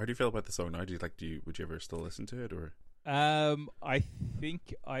do you feel about the song now? Would you ever still listen to it, or? I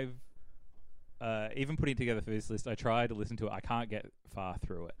think I've even putting it together for this list. I tried to listen to it. I can't get far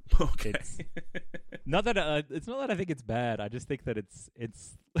through it. Okay. It's not that I think it's bad. I just think that it's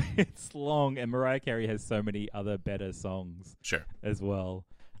it's long, and Mariah Carey has so many other better songs, Sure, as well,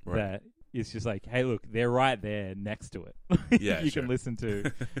 right. that it's just like, hey, look, they're right there next to it. Yeah, you sure. can listen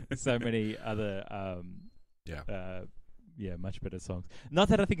to so many other much better songs. Not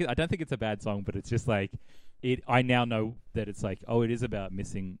that I don't think it's a bad song, but it's just like I now know that it's like, oh, it is about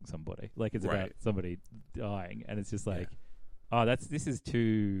missing somebody. Like, it's about somebody dying, and it's just like, oh, this is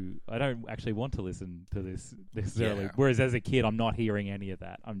too. I don't actually want to listen to this necessarily. Yeah. Whereas as a kid, I'm not hearing any of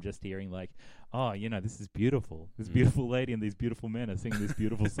that. I'm just hearing like, oh, this is beautiful. This beautiful lady and these beautiful men are singing this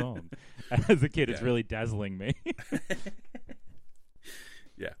beautiful song. And as a kid, it's really dazzling me.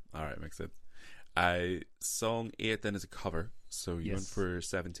 Yeah, all right, makes sense. Song 8 then is a cover, so you went for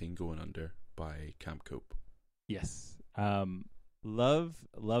 17 Going Under by Camp Cope. Yes. Love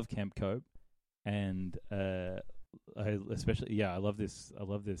Camp Cope, and I love this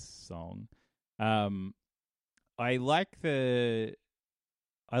song. I liked this.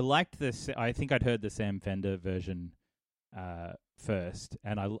 I think I'd heard the Sam Fender version first,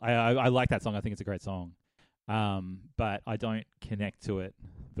 and I like that song. I think it's a great song. But I don't connect to it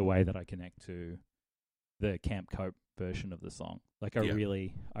the way that I connect to the Camp Cope version of the song. Like, I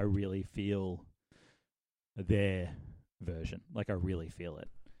really feel their version. Like, I really feel it.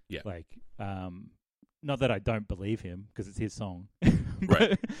 Yeah. Like, not that I don't believe him, because it's his song.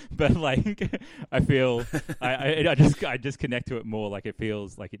 Right. But like, I feel I just connect to it more. Like, it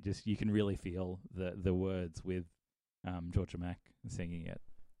feels like you can really feel the words with Georgia Mack singing it.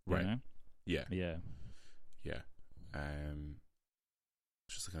 Right. You know? Yeah. Yeah. Yeah.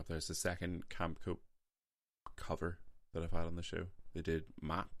 Just looking up there, it's the second Camp Cope cover that I've had on the show. They did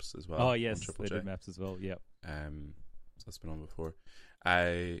Maps as well. Oh yes, they did Maps as well. Yep. So that's been on before.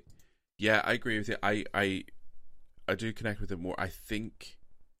 I agree with you. I do connect with it more. I think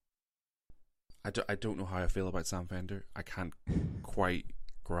I don't know how I feel about Sam Fender. I can't quite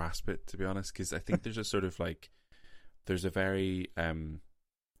grasp it, to be honest, because I think there's a sort of like, there's a very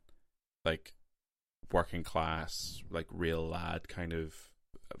like working class, like real lad kind of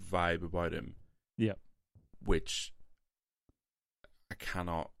vibe about him. Yep. Which I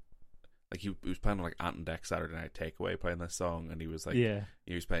cannot, like, he was playing on like Ant and Dec Saturday Night Takeaway playing this song, and he was like,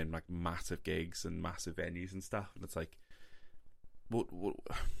 he was playing like massive gigs and massive venues and stuff, and it's like, what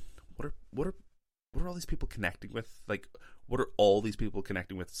are all these people connecting with? Like, what are all these people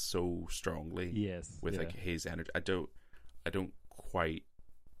connecting with so strongly? Yes. With like his energy, I don't quite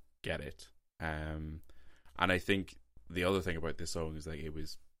get it. And I think the other thing about this song is like, it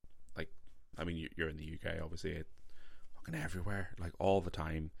was like, I mean, you're in the UK, obviously, it's fucking everywhere, like all the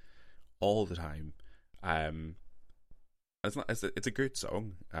time. It's a good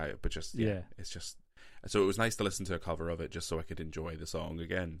song, but just it's just, so it was nice to listen to a cover of it just so I could enjoy the song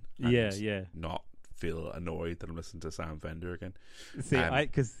again. And not feel annoyed that I'm listening to Sam Fender again. See, my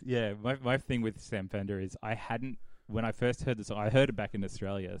thing with Sam Fender is when I first heard the song, I heard it back in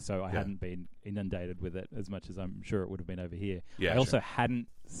Australia, so I hadn't been inundated with it as much as I'm sure it would have been over here. I also hadn't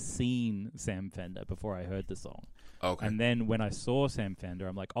seen Sam Fender before I heard the song. Okay. And then when I saw Sam Fender,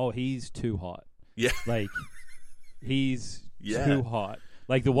 I'm like, oh, he's too hot. Yeah. Like, he's too hot.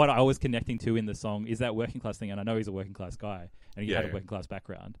 Like, what I was connecting to in the song is that working class thing, and I know he's a working class guy, and he had a working class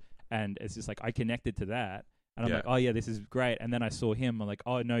background, and it's just like, I connected to that, and I'm like, oh yeah, this is great. And then I saw him, I'm like,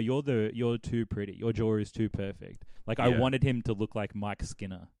 oh no, you're too pretty. Your jaw is too perfect. Like, I wanted him to look like Mike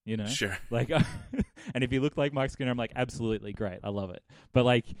Skinner, you know? Sure. Like, and if he looked like Mike Skinner, I'm like, absolutely great. I love it. But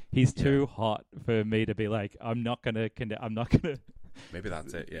like, he's too hot for me to be like, I'm not gonna. Maybe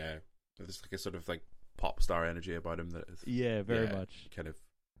that's it. Yeah. There's like a sort of like pop star energy about him that is, very much kind of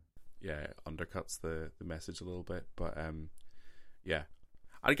undercuts the message a little bit. But and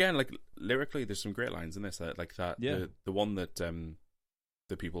again, like, lyrically, there's some great lines in this. Like that, the one that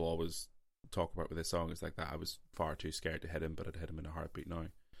the people always talk about with this song is like that. I was far too scared to hit him, but I'd hit him in a heartbeat now.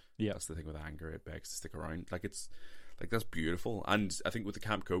 Yeah, that's the thing with anger; it begs to stick around. Like, it's like, that's beautiful. And I think with the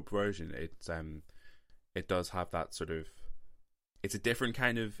Camp Cope version, it does have that sort of. It's a different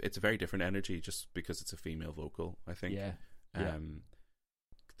kind of. It's a very different energy, just because it's a female vocal, I think. Yeah.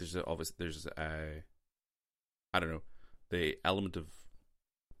 There's I don't know, the element of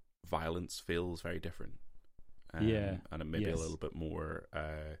violence feels very different. And it may be a little bit more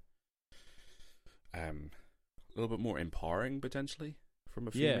empowering potentially from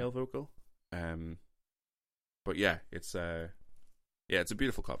a female vocal. But it's a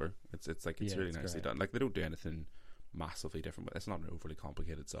beautiful cover. It's really nicely done. Like, they don't do anything massively different. It's not an overly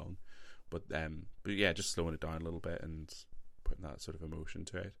complicated song, but yeah, just slowing it down a little bit and putting that sort of emotion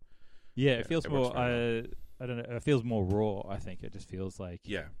to it. Yeah, it feels more. I don't know. It feels more raw. I think it just feels like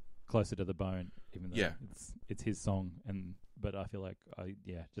closer to the bone, even though it's his song. But I feel like I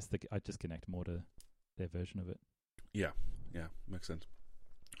just connect more to their version of it. Yeah, makes sense.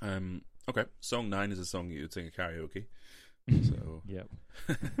 Okay, song 9 is a song you would sing at karaoke. So yep.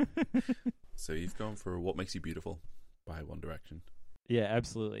 So you've gone for "What Makes You Beautiful" by One Direction. Yeah,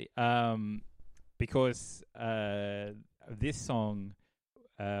 absolutely. Because this song,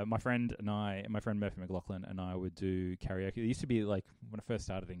 my friend Murphy McLaughlin and I would do karaoke. It used to be like when I first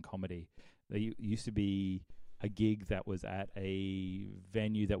started in comedy. There used to be a gig that was at a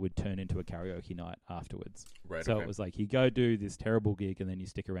venue that would turn into a karaoke night afterwards. Right. So it was like you go do this terrible gig and then you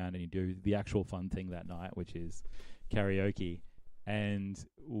stick around and you do the actual fun thing that night, which is karaoke. And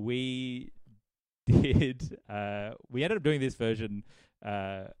we did. We ended up doing this version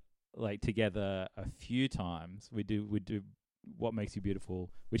like together a few times. We do "What Makes You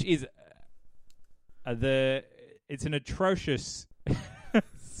Beautiful," which is it's an atrocious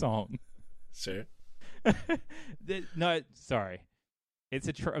song. Sure. No, sorry.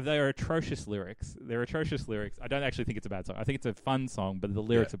 They are atrocious lyrics. They're atrocious lyrics. I don't actually think it's a bad song. I think it's a fun song, but the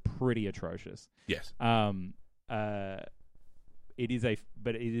lyrics are pretty atrocious. Yes. It is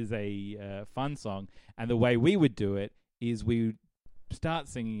a fun song, and the way we would do it is we would start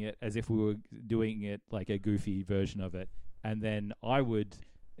singing it as if we were doing it like a goofy version of it, and then I would,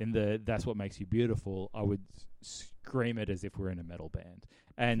 in the "That's What Makes You Beautiful," I would scream it as if we're in a metal band,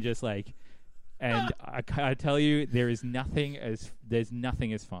 and just like. And I tell you, there's nothing as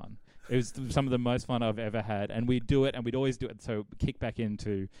fun. It was some of the most fun I've ever had. And we'd do it, and we'd always do it. So kick back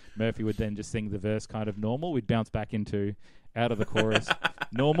into Murphy would then just sing the verse kind of normal. We'd bounce back into out of the chorus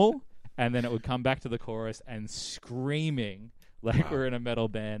normal, and then it would come back to the chorus and screaming like we're in a metal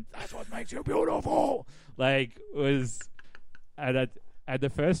band. That's what makes you beautiful. Like it was at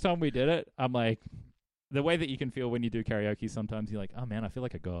the first time we did it, I'm like. The way that you can feel when you do karaoke, sometimes you're like, oh man, I feel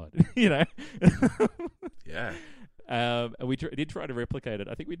like a god, you know? Yeah. And we did try to replicate it.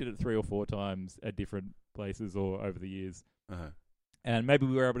 I think we did it 3 or 4 times at different places or over the years. Uh-huh. And maybe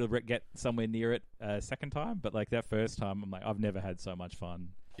we were able to get somewhere near it second time. But like that first time, I'm like, I've never had so much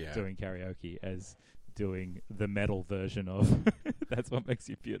fun doing karaoke as doing the metal version of That's What Makes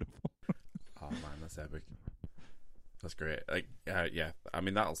You Beautiful. Oh man, that's epic. That's great. Like, yeah. I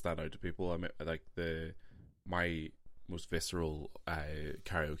mean, that'll stand out to people. I mean, like my most visceral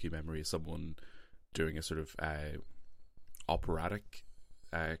karaoke memory is someone doing a sort of operatic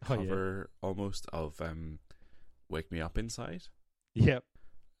cover almost of "Wake Me Up Inside." Yep.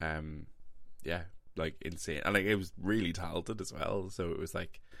 Yeah, like insane, and like it was really talented as well. So it was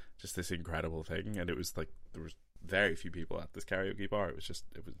like just this incredible thing, and it was like there was very few people at this karaoke bar. It was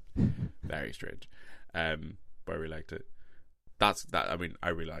very strange. But I really liked it. I mean, I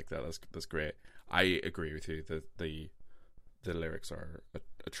really like that. That's great. I agree with you that the lyrics are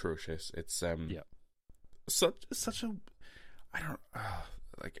atrocious. It's such a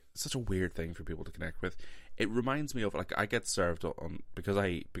such a weird thing for people to connect with. It reminds me of like I get served on because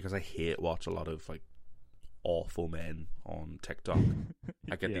I watch a lot of like awful men on TikTok.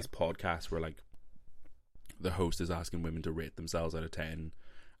 I get these podcasts where like the host is asking women to rate themselves out of 10.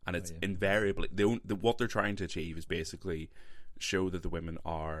 And it's invariably what they're trying to achieve is basically show that the women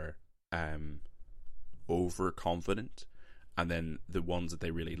are overconfident, and then the ones that they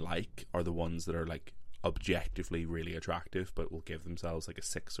really like are the ones that are like objectively really attractive, but will give themselves like a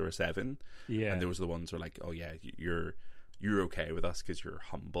 6 or a 7. Yeah, and those are the ones who are like, oh yeah, you're okay with us because you're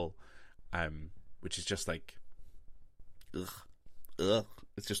humble, which is just like, ugh.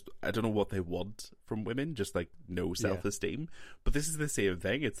 It's just, I don't know what they want from women, just like no self-esteem. But this is the same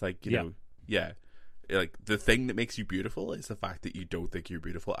thing. It's like, you know, like the thing that makes you beautiful is the fact that you don't think you're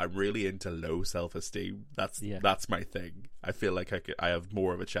beautiful. I'm really into low self-esteem. That's my thing. I feel like I have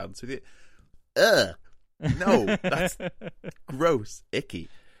more of a chance with it. No, that's gross, icky.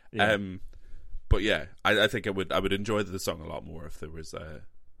 Yeah. But yeah, I think I would enjoy the song a lot more if there was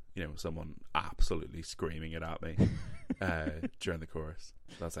someone absolutely screaming it at me during the chorus.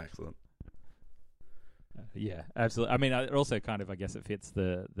 That's excellent. Yeah, absolutely. I mean, it also kind of, I guess, it fits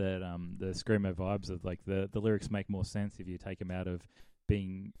the screamo vibes of like the lyrics make more sense if you take them out of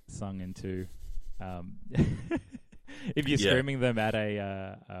being sung into. If you're screaming them at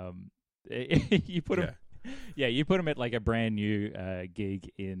a, you put them. Yeah, you put them at like a brand new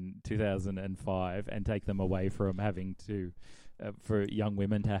gig in 2005 and take them away from having to. For young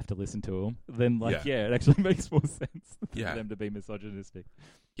women to have to listen to them, then it actually makes more sense for them to be misogynistic.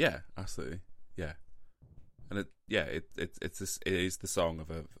 Yeah, absolutely. Yeah, And it is the song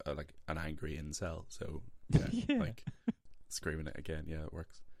of a like an angry incel. So yeah. Like screaming it again. Yeah, it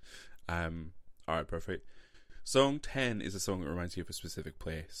works. All right, perfect. Song 10 is a song that reminds you of a specific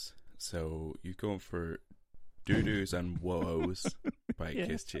place. So you're going for Doo-Doos and Woes by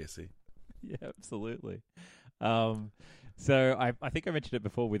Kiss Chasey. Yeah, absolutely. So I think I mentioned it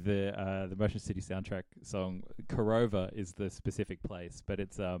before with the Motion City soundtrack song. Korova is the specific place, but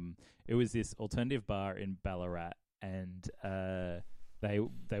it was this alternative bar in Ballarat, and they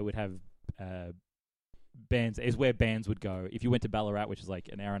would have bands. Is where bands would go. If you went to Ballarat, which is like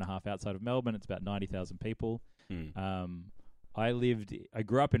an hour and a half outside of Melbourne, it's about 90,000 people. I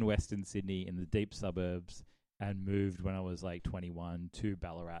grew up in Western Sydney in the deep suburbs, and moved when I was like 21 to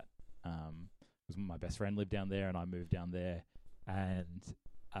Ballarat. My best friend lived down there, and I moved down there. And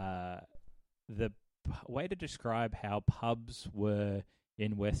the way to describe how pubs were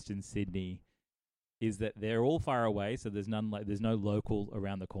in Western Sydney is that they're all far away, so there's no local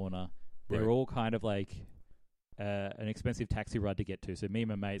around the corner. They're all kind of like an expensive taxi ride to get to. So me and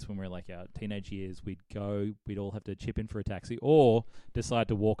my mates, when we were like our teenage years, we'd all have to chip in for a taxi or decide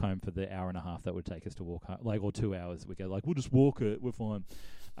to walk home for the hour and a half that would take us to walk home, like, or 2 hours. We go like, we'll just walk it, we're fine.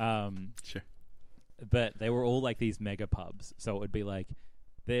 Sure. But they were all like these mega pubs. So it would be like,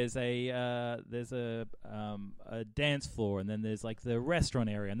 there's a dance floor, and then there's like the restaurant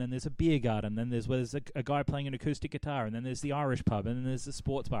area, and then there's a beer garden, and then there's a guy playing an acoustic guitar, and then there's the Irish pub, and then there's the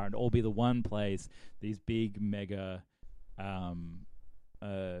sports bar, and all be the one place. These big mega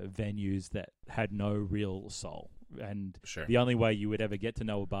venues that had no real soul. And the only way you would ever get to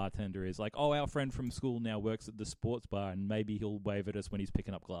know a bartender is like, oh, our friend from school now works at the sports bar, and maybe he'll wave at us when he's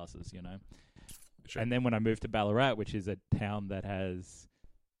picking up glasses, you know. Sure. And then when I moved to Ballarat, which is a town that has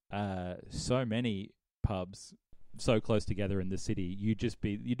so many pubs so close together in the city, you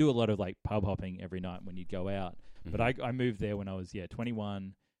do a lot of like pub hopping every night when you go out. Mm-hmm. But I moved there when I was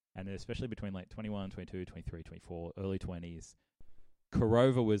 21, and especially between like 21, 22, 23, 24, early 20s.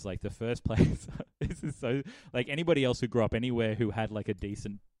 Korova was like the first place. This is so like anybody else who grew up anywhere who had like a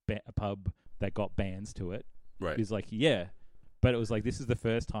decent pub that got bands to it. Right. Is like, yeah. But it was like, this is the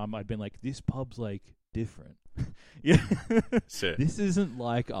first time I'd been like, this pub's like different. Yeah. Sure. This pub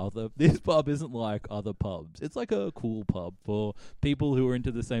isn't like other pubs. It's like a cool pub for people who are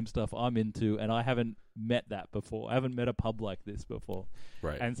into the same stuff I'm into, and I haven't met that before. I haven't met a pub like this before.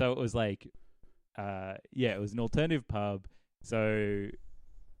 Right. And so it was like, it was an alternative pub. So,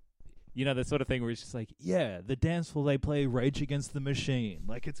 you know, the sort of thing where it's just like, yeah, the dance floor, they play Rage Against the Machine.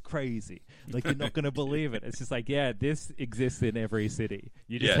 Like, it's crazy. Like, you're not going to believe it. It's just like, yeah, this exists in every city.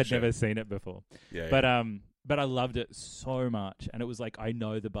 You just had never seen it before. Yeah, But I loved it so much. And it was like, I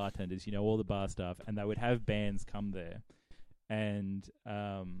know the bartenders, you know, all the bar stuff. And they would have bands come there. And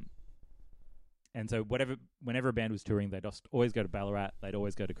so whenever a band was touring, they'd always go to Ballarat. They'd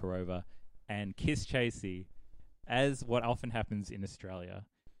always go to Korova. And Kiss Chasey, as what often happens in Australia,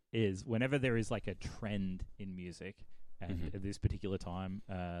 is whenever there is like a trend in music, and at this particular time,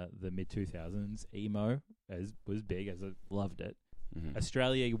 the mid-2000s, emo was big, as I loved it.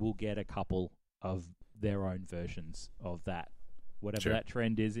 Australia will get a couple of their own versions of that. Whatever that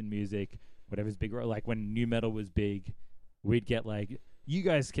trend is in music, whatever's big. Like when nu metal was big, we'd get like, you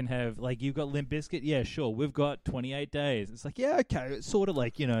guys can have, like, you've got Limp Bizkit? Yeah, sure. We've got 28 Days. It's like, yeah, okay. It's sort of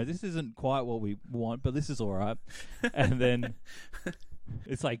like, you know, this isn't quite what we want, but this is all right. And then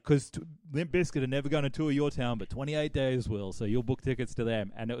it's like, because Limp Bizkit are never going to tour your town, but 28 Days will, so you'll book tickets to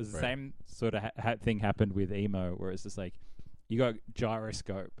them. And it was the same sort of thing happened with emo, where it's just like, you got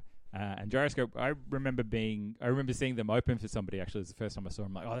Gyroscope. And Gyroscope, I remember seeing them open for somebody. Actually, it was the first time I saw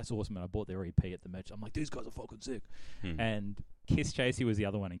them. I'm like, oh, that's awesome. And I bought their EP at the merch. I'm like, these guys are fucking sick. And Kiss Chasey was the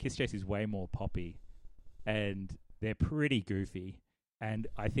other one. And Kiss Chasey's way more poppy. And they're pretty goofy. And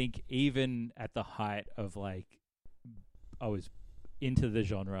I think even at the height of, like, I was into the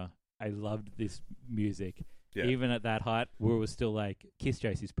genre. I loved this music. Yeah. Even at that height, we were still like, Kiss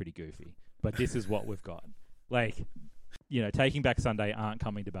Chasey's pretty goofy. But this is what we've got. Like, you know, Taking Back Sunday aren't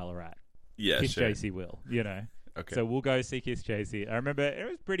coming to Ballarat. Yeah, Kiss Chasey will, you know. Okay. So we'll go see Kiss Chasey. I remember it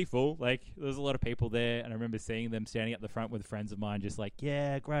was pretty full. Like, there was a lot of people there, and I remember seeing them standing at the front with friends of mine, just like,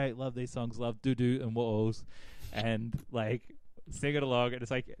 yeah, great, love these songs, love Doo-Doo and Walls, and like singing along. And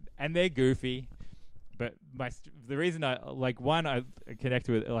it's like, and they're goofy, but the reason I connect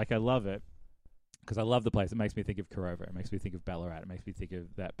with, like, I love it because I love the place. It makes me think of Korova. It makes me think of Ballarat. It makes me think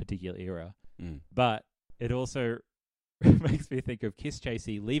of that particular era. But it also makes me think of Kiss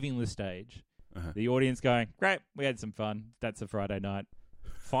Chasey leaving the stage. The audience going, great, we had some fun. That's a Friday night.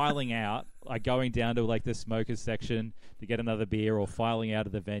 Filing out, like going down to like the smokers section to get another beer, or filing out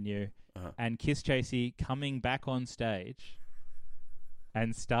of the venue. and Kiss Chasey coming back on stage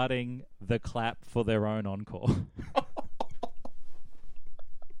and starting the clap for their own encore.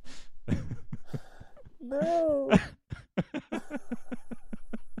 No.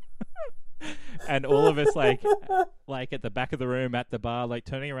 And all of us like at the back of the room at the bar, like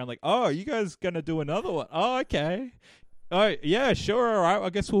turning around like, oh, you guys gonna do another one? Oh, okay. Oh, yeah, sure. All right. I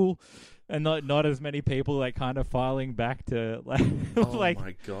guess we'll, and not as many people like kind of filing back to like, Oh like,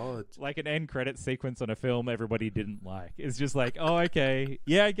 my god. like an end credit sequence on a film everybody didn't like. It's just like, oh, okay.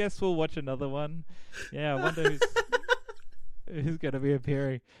 Yeah, I guess we'll watch another one. Yeah, I wonder who's going to be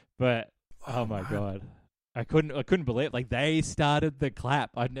appearing. But, oh my God. I couldn't believe it. Like, they started the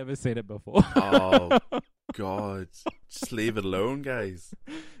clap. I'd never seen it before. Oh god. Just leave it alone, guys.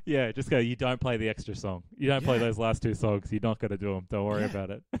 Yeah, just go, you don't play the extra song. You don't play those last two songs. You're not going to do them. Don't worry about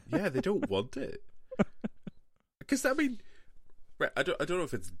it. Yeah, they don't want it. Because, I mean, right, I don't know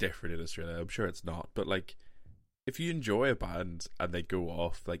if it's different in Australia. I'm sure it's not. But, like, if you enjoy a band and they go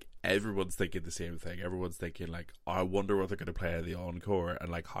off, like, everyone's thinking the same thing. Everyone's thinking, like, oh, I wonder what they're going to play at the encore, and,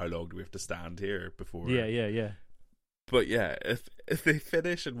 like, how long do we have to stand here before... Yeah. But, yeah, if they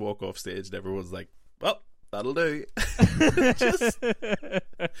finish and walk off stage and everyone's like, well... That'll do. just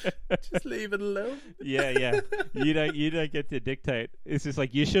leave it alone. Yeah. You don't get to dictate. It's just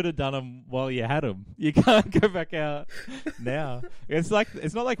like you should have done them while you had them. You can't go back out now. It's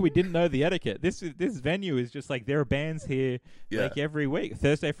not like we didn't know the etiquette. This venue is just like there are bands here like every week,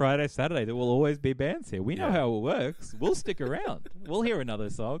 Thursday, Friday, Saturday. There will always be bands here. We know how it works. We'll stick around. We'll hear another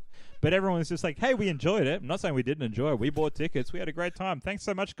song. But everyone's just like, hey, we enjoyed it. I'm not saying we didn't enjoy it. We bought tickets. We had a great time. Thanks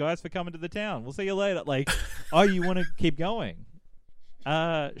so much, guys, for coming to the town. We'll see you later. Like, oh, you want to keep going?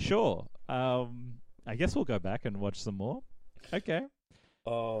 Sure. I guess we'll go back and watch some more. Okay.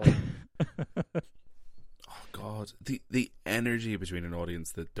 Oh. Oh, God. The energy between an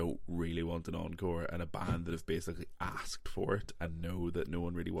audience that don't really want an encore and a band that have basically asked for it and know that no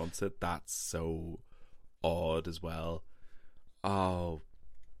one really wants it, that's so odd as well. Oh,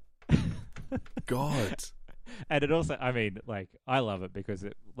 God. And it also, I mean, like, I love it because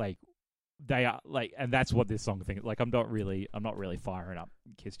it, like, they are like, and that's what this song thing. Like, I'm not really firing up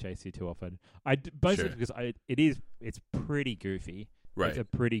Kiss Chasey too often. Mostly because it's pretty goofy. Right.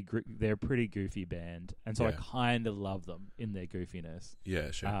 They're a pretty goofy band, and so I kind of love them in their goofiness.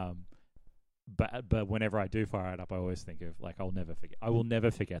 Yeah, sure. But whenever I do fire it up, I always think of like I will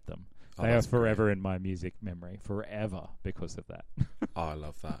never forget them. Oh, they are forever in my music memory, forever because of that. Oh, I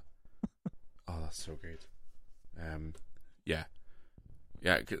love that. Oh, that's so good.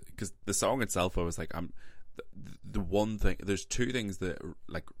 Yeah, because the song itself, I was like, the one thing. There's two things that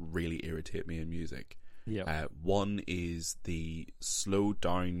like really irritate me in music. Yeah. One is the slowed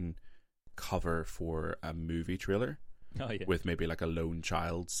down cover for a movie trailer. Oh, yeah. With maybe like a lone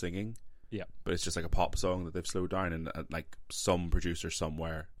child singing. Yeah. But it's just like a pop song that they've slowed down, and like some producer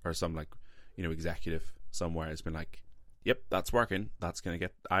somewhere or some like executive somewhere has been like, yep, that's working. That's going to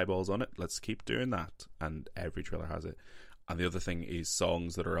get eyeballs on it. Let's keep doing that. And every trailer has it. And the other thing is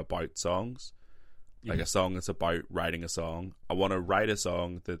songs that are about songs. Like a song that's about writing a song. I want to write a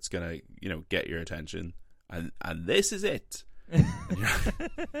song that's going to, get your attention. And this is it.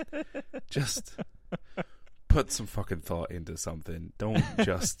 Just put some fucking thought into something. Don't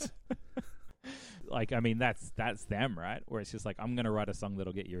just... Like, I mean, that's them, right? Where it's just like, I'm going to write a song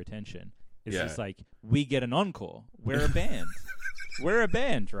that'll get your attention. It's just like, we get an encore. We're a band. We're a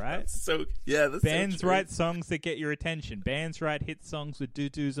band, right? That's bands so write songs that get your attention. Bands write hit songs with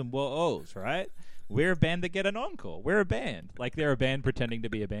doo-doos and whoa-ohs, right? We're a band that get an encore. We're a band. Like they're a band pretending to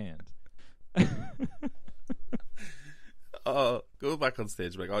be a band. Go back on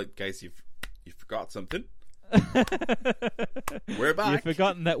stage. Like, oh, guys, you forgot something. We're back. You've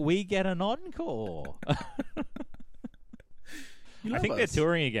forgotten that we get an encore. I think they're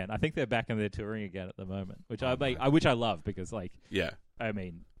touring again. I think they're back and they're touring again at the moment, which I love because, like, I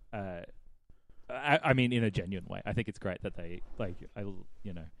mean, I mean, in a genuine way, I think it's great that they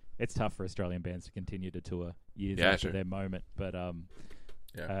it's tough for Australian bands to continue to tour years after their moment, but the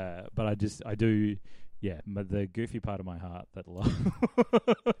goofy part of my heart that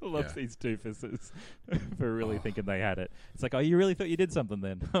loves these doofuses for really thinking they had it. It's like, oh, you really thought you did something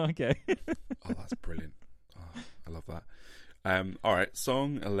then? Okay. Oh, that's brilliant. Oh, I love that. All right,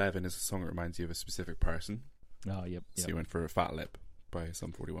 song 11 is a song that reminds you of a specific person. Oh, yep. So you went for Fat Lip by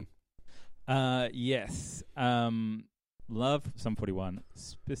Sum 41. Yes. Love Sum 41,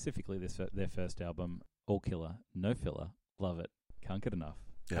 specifically their first album, All Killer, No Filler. Love it. Can't get enough.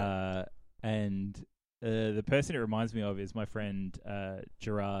 Yeah. And the person it reminds me of is my friend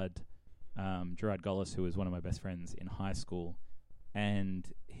Gerard Gollis, who was one of my best friends in high school. and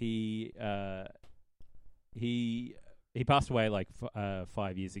he passed away like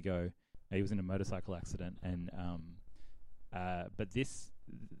 5 years ago. He was in a motorcycle accident, and but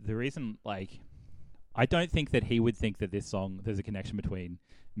the reason, like, I don't think that he would think that this song, there's a connection between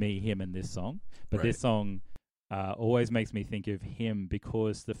me, him, and this song, but this song always makes me think of him,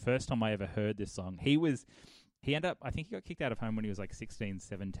 because the first time I ever heard this song, he ended up, I think he got kicked out of home when he was like 16,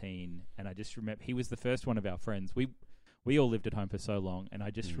 17, and I just remember he was the first one of our friends. We all lived at home for so long, and I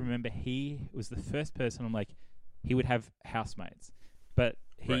just remember he was the first person. I'm like, he would have housemates, but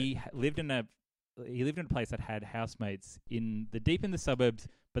he lived in a place that had housemates deep in the suburbs.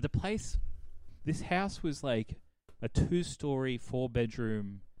 But this house was like a 2-story,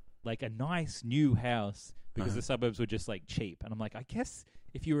 4-bedroom, like a nice new house, because the suburbs were just like cheap. And I'm like, I guess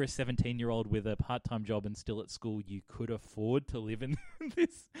if you were a 17-year-old with a part-time job and still at school, you could afford to live in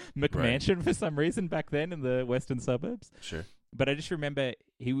this McMansion for some reason back then in the western suburbs. Sure. But I just remember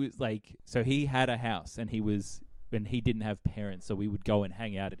he was like, so he had a house, and he didn't have parents, so we would go and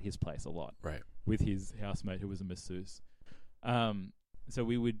hang out at his place a lot, right, with his housemate who was a masseuse. So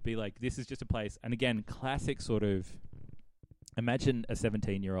we would be like, this is just a place. And again, classic sort of, imagine a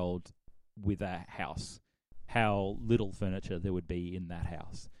 17-year-old with a house, how little furniture there would be in that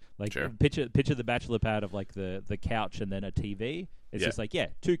house. Like, sure. Picture the bachelor pad of like the couch and then a TV. It's just like,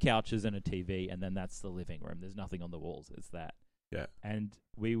 2 couches and a TV, and then that's the living room. There's nothing on the walls. It's that. Yeah. And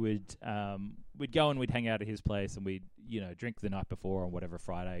we would we'd go and we'd hang out at his place, and we'd, drink the night before on whatever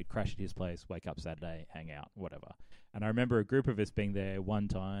Friday, crash at his place, wake up Saturday, hang out, whatever. And I remember a group of us being there one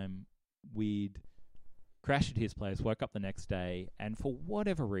time. We'd crashed at his place, woke up the next day, and for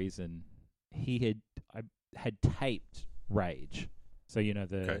whatever reason, he had taped Rage. So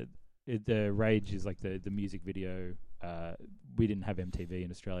the Rage is like the music video. We didn't have MTV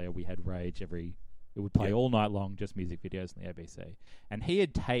in Australia. We had Rage it would play all night long, just music videos on the ABC. And he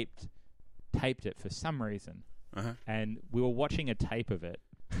had taped it for some reason. And we were watching a tape of it.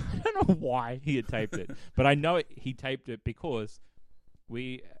 I don't know why he had taped it, but I know he taped it because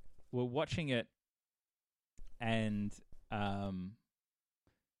we were watching it, and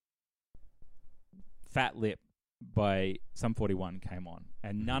Fat Lip by Sum 41 came on,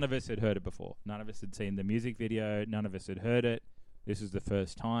 and none of us had heard it before. None of us had seen the music video. None of us had heard it. This was the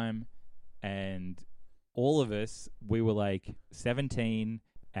first time. And all of us, we were like 17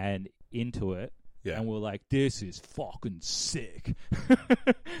 and into it. Yeah. And we're like, this is fucking sick.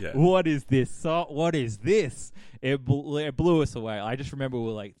 What is this? What is this? It blew us away. I just remember we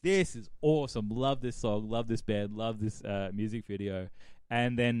were like, this is awesome. Love this song. Love this band. Love this music video.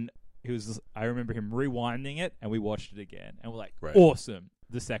 And then I remember him rewinding it, and we watched it again. And we're like, awesome.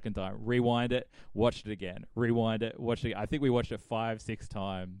 The second time, rewind it, watched it again, rewind it, watched it again. I think we watched it 5-6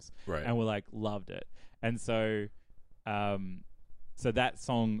 times, and we're like, loved it. And so, so that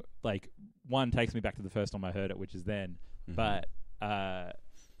song, like, one takes me back to the first time I heard it, which is then. But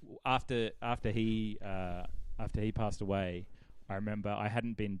after he passed away, I remember I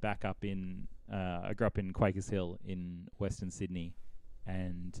hadn't been back up in. I grew up in Quakers Hill in Western Sydney,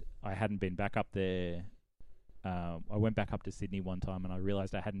 and I hadn't been back up there. I went back up to Sydney one time, and I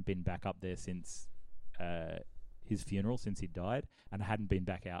realised I hadn't been back up there since his funeral, since he died, and I hadn't been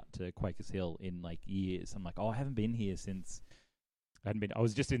back out to Quakers Hill in like years. I'm like, I haven't been here since. I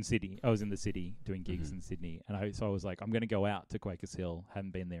was just in Sydney. I was in the city doing gigs in Sydney, and so I was like, I'm going to go out to Quakers Hill.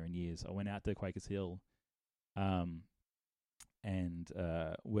 Hadn't been there in years. I went out to Quakers Hill, and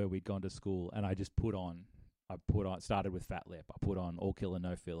where we'd gone to school, and I just started with Fat Lip. I put on All Killer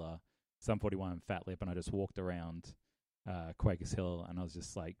No Filler, Sum 41, Fat Lip, and I just walked around Quakers Hill, and I was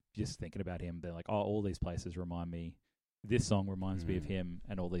just thinking about him. They're like, all these places remind me. This song reminds me of him,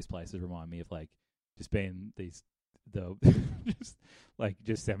 and all these places remind me of like just being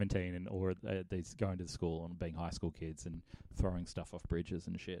just 17 or these going to school and being high school kids and throwing stuff off bridges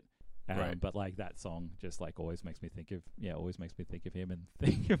and shit. But like that song just like always makes me think of him, and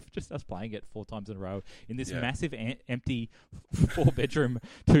think of just us playing it 4 times in a row in this massive empty 4-bedroom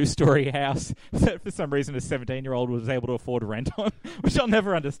 2-story house that for some reason a 17-year-old was able to afford rent on, which I'll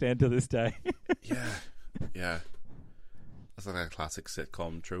never understand to this day. Yeah. That's like a classic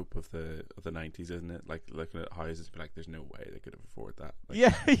sitcom trope of the 90s, isn't it? Like looking at houses, be like, "There's no way they could have afforded that." Like,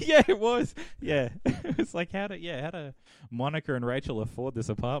 yeah, it was. Yeah, it's like how do Monica and Rachel afford this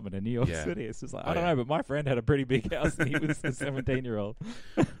apartment in New York City? It's just like I don't know, but my friend had a pretty big house, and he was a 17-year-old.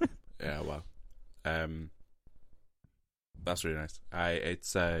 Yeah, well, that's really nice.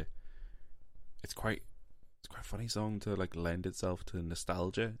 It's quite a funny song to like lend itself to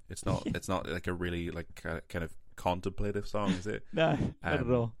nostalgia. It's not like a really like kind of contemplative song, is it? No, not at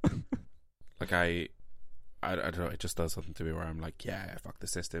all. Like I I don't know. It just does something to me where I'm like, yeah, fuck the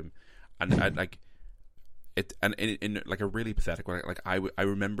system, and I like it, and in like a really pathetic way. Like I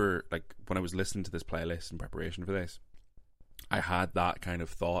remember like when I was listening to this playlist in preparation for this, I had that kind of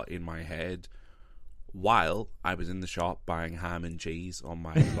thought in my head while I was in the shop buying ham and cheese on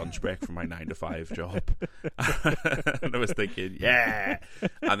my lunch break from my 9 to 5 job. And I was thinking, yeah.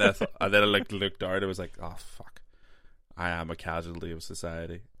 And then I like looked down. I was like, oh fuck, I am a casualty of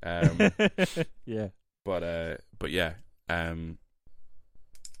society. Yeah. But yeah. Okay,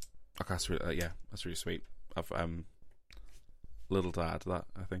 that's really, that's really sweet. I've little to add to that.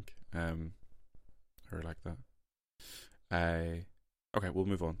 I think I really like that. Okay, we'll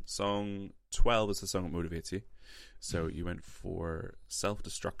move on. Song 12 is the song that motivates you. So you went for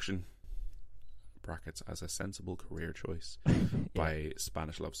Self-Destruction, brackets, as a sensible career choice by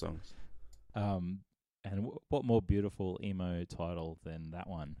Spanish Love Songs. And what more beautiful emo title than that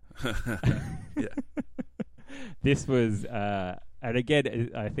one? Yeah. This was, and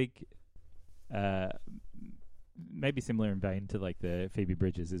again, I think maybe similar in vein to like the Phoebe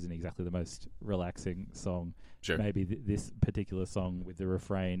Bridgers isn't exactly the most relaxing song. Sure. Maybe this particular song with the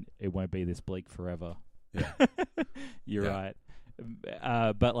refrain, "It won't be this bleak forever." Yeah. You're right.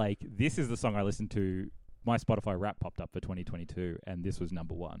 But like, this is the song I listened to. My Spotify Wrap popped up for 2022, and this was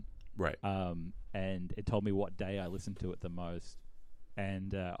number one. Right. And it told me what day I listened to it the most.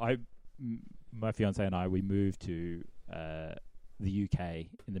 And my fiance and I, we moved to the UK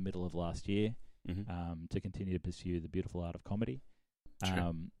in the middle of last year. Mm-hmm. To continue to pursue the beautiful art of comedy.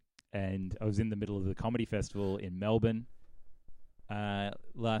 Sure. And I was in the middle of the comedy festival in Melbourne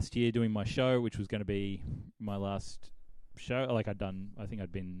last year doing my show, which was going to be my last show. Like I think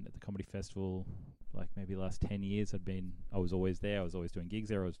I'd been at the comedy festival like maybe the last 10 years. I was always there. I was always doing gigs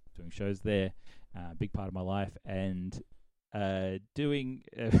there. I was doing shows there. Big part of my life. And doing...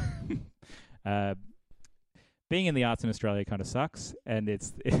 being in the arts in Australia kind of sucks, and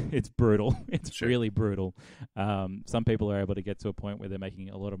it's brutal. It's really brutal. Some people are able to get to a point where they're making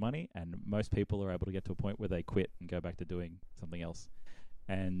a lot of money, and most people are able to get to a point where they quit and go back to doing something else.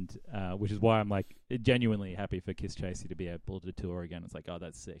 And which is why I'm like genuinely happy for Kiss Chasey to be able to tour again. It's like, oh,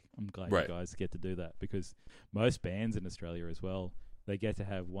 that's sick. I'm glad you guys get to do that, because most bands in Australia as well, they get to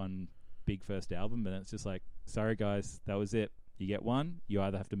have one big first album, and it's just like, sorry guys, that was it. You get one. You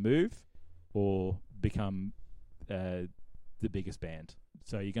either have to move or become the biggest band.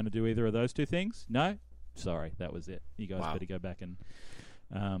 So you're going to do either of those two things? No? Sorry, that was it. You guys better go back and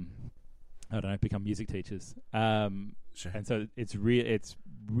I don't know, become music teachers. Sure. And so it's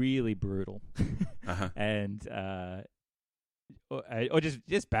really brutal. And or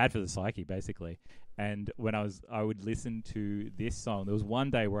just bad for the psyche, basically. And when I would listen to this song, there was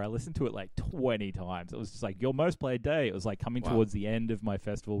one day where I listened to it like 20 times. It was just like your most played day. It was like coming towards the end of my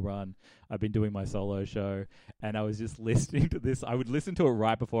festival run. I've been doing my solo show, and I was just listening to this. I would listen to it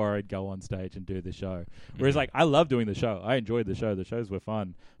right before I'd go on stage and do the show. Whereas like, I love doing the show. I enjoyed the show. The shows were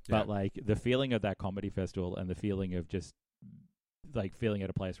fun. But like the feeling of that comedy festival and the feeling of just like feeling at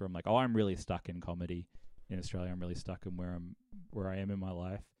a place where I'm like, oh, I'm really stuck in comedy in Australia. I'm really stuck in where I am in my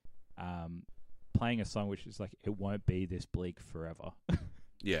life. Playing a song which is like, it won't be this bleak forever.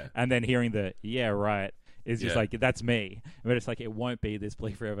 Yeah. And then hearing the, is just like, that's me. But it's like, it won't be this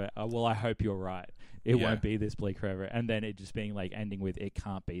bleak forever. Well, I hope you're right. It won't be this bleak forever. And then it just being like, ending with, it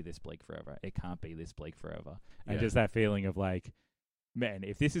can't be this bleak forever. It can't be this bleak forever. And just that feeling of like, man,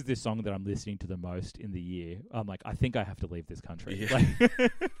 if this is the song that I'm listening to the most in the year, I'm like, I think I have to leave this country. Yeah.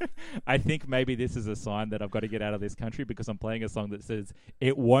 Like, I think maybe this is a sign that I've got to get out of this country, because I'm playing a song that says,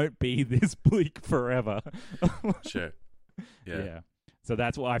 it won't be this bleak forever. Sure. Yeah. So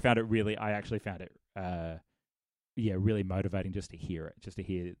that's why I actually found it, really motivating just to hear it, just to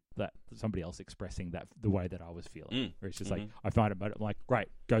hear that somebody else expressing that the way that I was feeling. Where it's just like, I find it I'm like, great,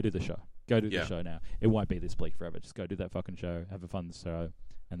 go do the show. Go do the show now. It won't be this bleak forever. Just go do that fucking show, have a fun show,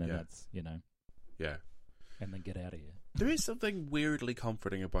 and then that's, Yeah. And then get out of here. There is something weirdly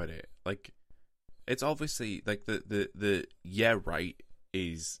comforting about it. Like, it's obviously, like, the right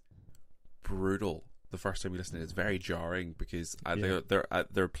is brutal. The first time you listen to it, it's very jarring, because there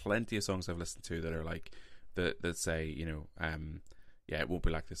are plenty of songs I've listened to that are like, that say, it won't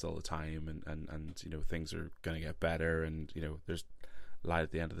be like this all the time, and things are going to get better, and, there's light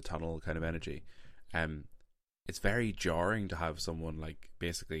at the end of the tunnel kind of energy. It's very jarring to have someone like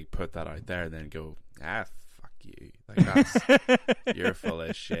basically put that out there and then go, fuck you, like you're full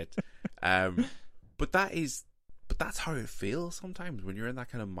of shit. But that's how it feels sometimes when you're in that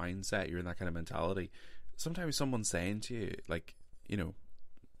kind of mindset, you're in that kind of mentality. Sometimes someone's saying to you, like,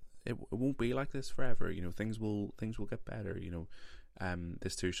 it won't be like this forever, things will get better,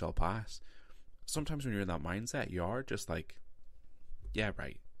 this too shall pass. sometimes when you're in that mindset, you are just like, yeah,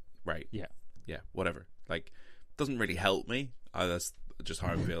 right, yeah, whatever. Like, doesn't really help me. That's just how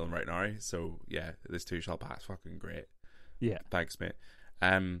I'm feeling right now. So yeah, this too shall pass. Fucking great. Yeah, thanks, mate.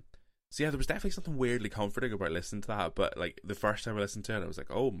 So yeah, there was definitely something weirdly comforting about listening to that. But like the first time I listened to it, I was like,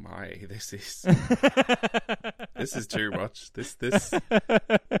 oh my, this is this is too much. This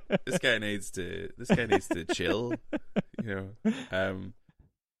guy needs to chill, you know.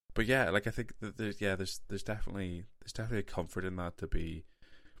 But yeah, like I think that there's definitely a comfort in that, to be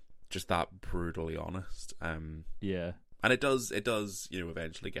just that brutally honest. Yeah. And it does, you know,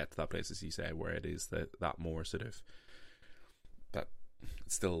 eventually get to that place, as you say, where it is that more sort of, that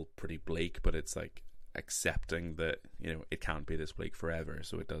it's still pretty bleak, but it's like accepting that, you know, it can't be this bleak forever.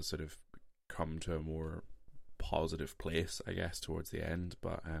 So it does sort of come to a more positive place, I guess, towards the end.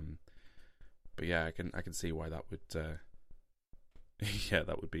 But yeah, I can see why that would yeah,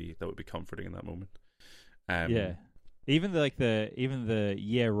 that would be comforting in that moment. Yeah. Even the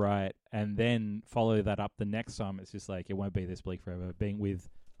yeah, right, and then follow that up the next time. It's just like, it won't be this bleak forever. Being with,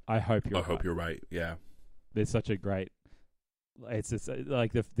 I hope you're right. Yeah, there's such a great. It's just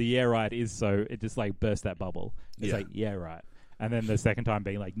like the yeah, right is so, it just like burst that bubble. It's like, yeah, right, and then the second time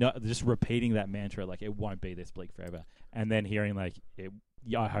being like, no, just repeating that mantra, like, it won't be this bleak forever, and then hearing like,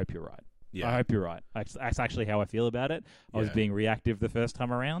 I hope you're right. Yeah. I hope you're right. That's actually how I feel about it. I was being reactive the first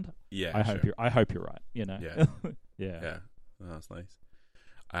time around. Yeah, I hope you're right. You know. Yeah. Yeah. Oh, that's nice.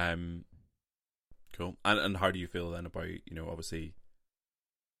 Cool. And how do you feel then about, you know, obviously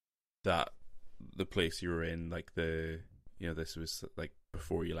that the place you were in, like you know, this was like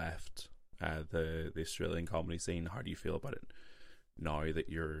before you left the Australian comedy scene. How do you feel about it now that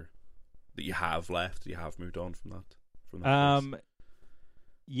you have left, you have moved on from that place?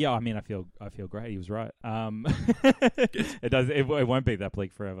 Yeah, I mean, I feel great. He was right. It won't be that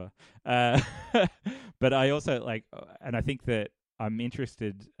bleak forever. But I also like, and I think that I'm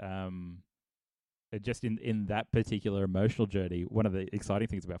interested, just in that particular emotional journey. One of the exciting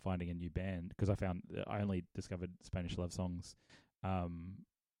things about finding a new band, because I only discovered Spanish Love Songs,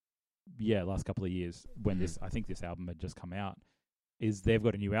 last couple of years when I think this album had just come out, is they've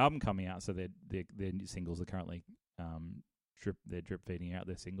got a new album coming out, so their new singles are currently they're drip feeding out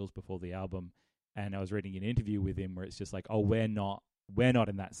their singles before the album. And I was reading an interview with him where it's just like, oh, we're not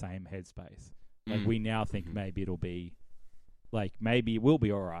in that same headspace. Like, we now think maybe it'll be, like, maybe we'll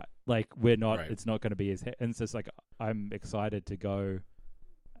be all right. Like, we're not, it's not going to be as, and it's just like, I'm excited to go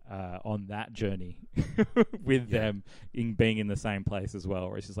on that journey with them in being in the same place as well.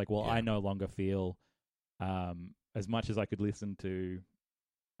 Where it's just like, well, I no longer feel as much as I could listen to.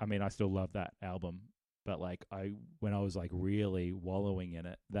 I mean, I still love that album, but like, when I was like really wallowing in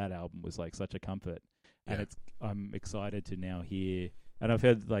it, that album was like such a comfort. And I'm excited to now hear, and I've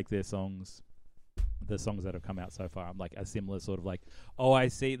heard like the songs that have come out so far. I'm like a similar sort of like, oh, I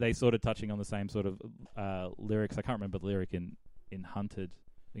see they sort of touching on the same sort of lyrics. I can't remember the lyric in Hunted.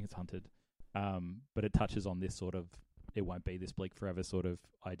 I think it's Hunted. But it touches on this sort of, it won't be this bleak forever sort of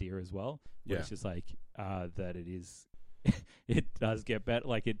idea as well. Yeah. It's just like that it is, it does get better.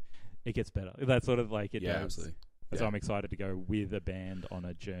 Like it gets better. That's sort of like it does. Absolutely. So I'm excited to go with a band on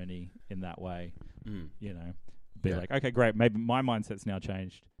a journey in that way. You know, be like, okay, great. Maybe my mindset's now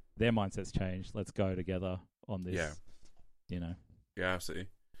changed. Their mindset's changed. Let's go together on this. Yeah. You know. Yeah, absolutely.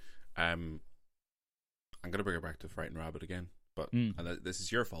 I'm gonna bring it back to Frightened Rabbit again, but and this is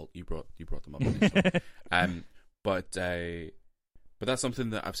your fault. You brought them up. But that's something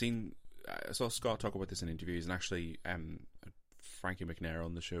that I've seen. I saw Scott talk about this in interviews, and actually, Frankie McNair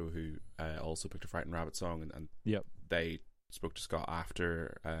on the show, who also picked a Frightened Rabbit song, and they spoke to Scott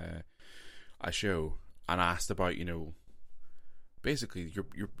after a show and asked about, you know, basically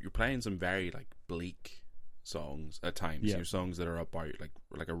you're playing some very like bleak songs at times, you know, songs that are about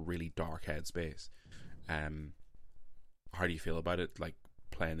like a really dark headspace. How do you feel about it, like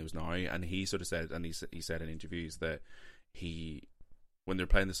playing those now? And he sort of said, and he said in interviews that when they're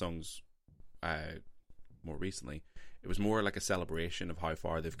playing the songs more recently, it was more like a celebration of how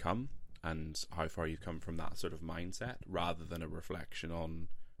far they've come and how far you've come from that sort of mindset, rather than a reflection on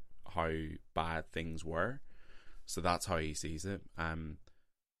how bad things were. So that's how he sees it.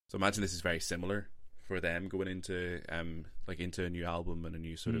 So imagine this is very similar for them going into into a new album and a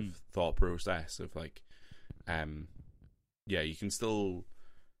new sort of thought process of like, you can still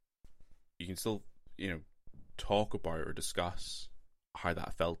you know, talk about or discuss how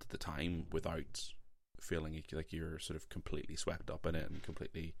that felt at the time without feeling like you're sort of completely swept up in it and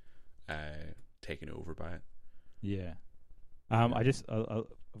completely taken over by it. Yeah. I've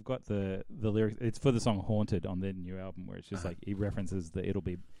got the lyrics. It's for the song "Haunted" on their new album, where it's just like he references the "it'll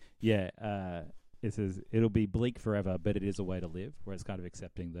be." Yeah. it says it'll be bleak forever, but it is a way to live. Where it's kind of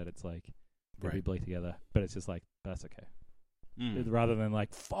accepting that it's like they'll be bleak together, but it's just like that's okay. Rather than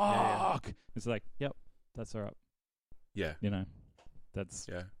like fuck, it's like yep, that's all right. Yeah, you know, that's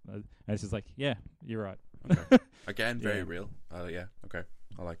and it's just like you're right. Okay. Again, very real. Yeah, okay,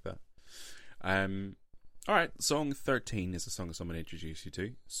 I like that. All right, song 13 is a song someone introduced you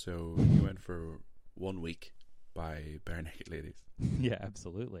to. So you went for 1 Week by Bare Naked Ladies. Yeah,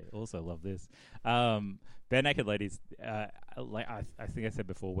 absolutely. Also love this. Bare Naked Ladies. Like I think I said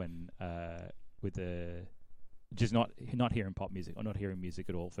before, when with the just not hearing pop music or not hearing music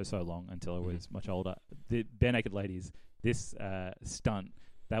at all for so long until I was much older. The Bare Naked Ladies. This stunt,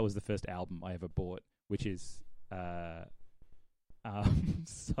 that was the first album I ever bought, which is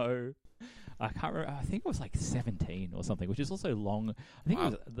so. I can't remember. I think it was like 17 or something, which is also long.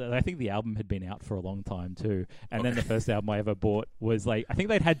 I think the album had been out for a long time too. And then the first album I ever bought was like, I think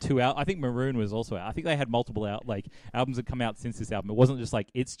they'd had 2 out. I think Maroon was also out. I think they had multiple albums that come out since this album. It wasn't just like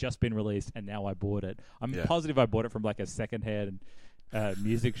it's just been released and now I bought it. I'm positive I bought it from like a secondhand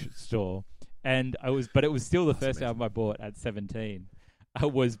music store, and but it was still the first album I bought at 17.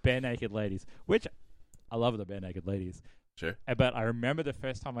 Was Bare Naked Ladies, which I love the Bare Naked Ladies. Sure. But I remember the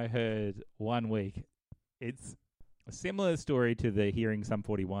first time I heard 1 Week. It's a similar story to the hearing Sum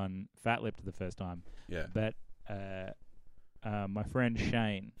 41 Fat Lip the first time. Yeah. But my friend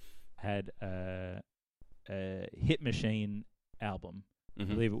Shane had a Hit Machine album. I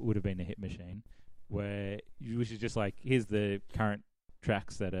believe it would have been a Hit Machine, which is just like, here's the current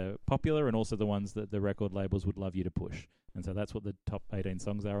tracks that are popular and also the ones that the record labels would love you to push. And so that's what the top 18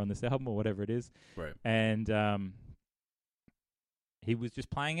 songs are on this album or whatever it is. Right. And he was just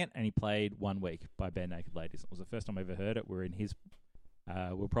playing it, and he played 1 Week by Bare Naked Ladies. It was the first time I ever heard it. We're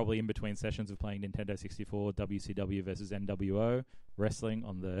probably in between sessions of playing Nintendo 64, WCW versus NWO, wrestling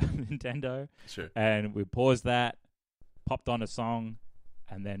on the Nintendo. Sure. And we paused that, popped on a song,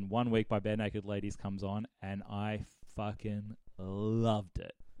 and then 1 Week by Bare Naked Ladies comes on, and I fucking loved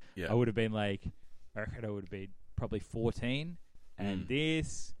it. Yeah. I would have been like, I reckon I would have been probably 14, and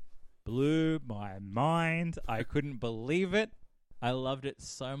this blew my mind. I couldn't believe it. I loved it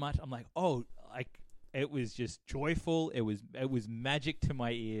so much. I'm like, it was just joyful. It was magic to my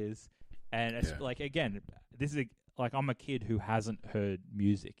ears. And it's like, again, this is I'm a kid who hasn't heard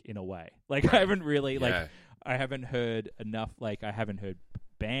music in a way. Like I haven't really I haven't heard enough. Like I haven't heard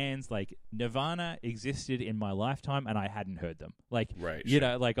bands. Like Nirvana existed in my lifetime, and I hadn't heard them. Like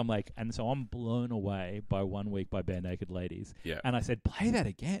know, like I'm like, and so I'm blown away by 1 Week by Bare Naked Ladies. Yeah. And I said, play that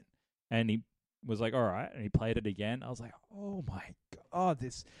again, and he was like, all right, and he played it again. I was like, oh my god,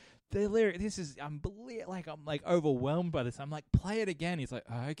 this is unbelievable. Like I'm like overwhelmed by this. I'm like, play it again. He's like,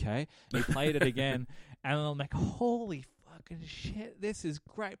 oh, okay. And he played it again, and I'm like, holy fucking shit, this is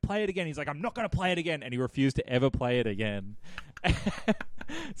great. Play it again. He's like, I'm not going to play it again, and he refused to ever play it again.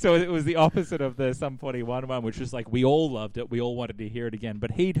 So it was the opposite of the Sum 41 one, which was like, we all loved it, we all wanted to hear it again,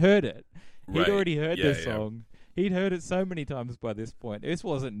 but he'd heard it. He'd already heard this song. He'd heard it so many times by this point. This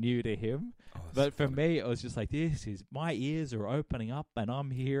wasn't new to him. But for me, it was just like, this is, my ears are opening up and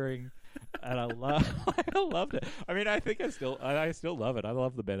I'm hearing, and I loved it. I mean, I think I still love it. I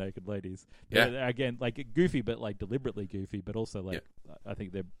love the Bare Naked Ladies. They're, again, like goofy, but like deliberately goofy, but also like, I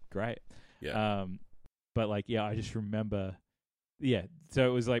think they're great. Yeah. But like, I just remember, so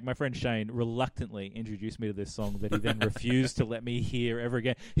it was like my friend Shane reluctantly introduced me to this song that he then refused to let me hear ever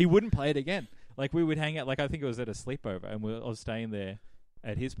again. He wouldn't play it again. Like we would hang out, like I think it was at a sleepover, and I was staying there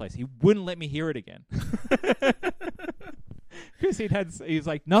at his place. He wouldn't let me hear it again. Because he was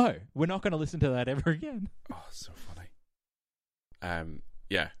like, no, we're not going to listen to that ever again. Oh, so funny.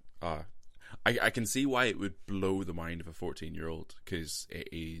 I can see why it would blow the mind of a 14-year-old, because it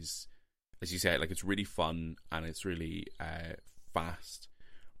is, as you said, like it's really fun and it's really fast,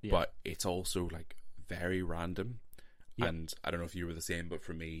 but it's also like very random. And I don't know if you were the same, but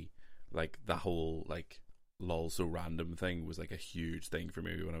for me, like the whole like lol so random thing was like a huge thing for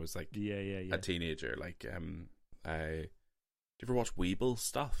me when I was like a teenager. Like did you ever watch Weeble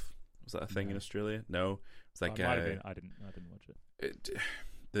Stuff? Was that a thing in Australia? No, it's like I didn't watch it.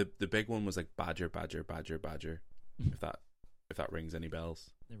 The big one was like Badger Badger Badger Badger. if that rings any bells.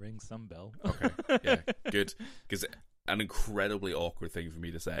 It rings some bell. Okay, yeah, good, because an incredibly awkward thing for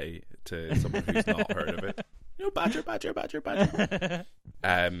me to say to someone who's not heard of it. You know, Badger Badger Badger Badger.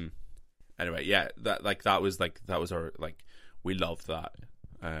 Anyway, that was our, like, we loved that.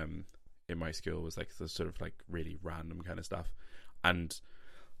 In my school was like the sort of like really random kind of stuff. And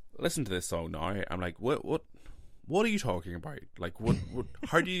listen to this song now, I'm like, what what are you talking about? Like, what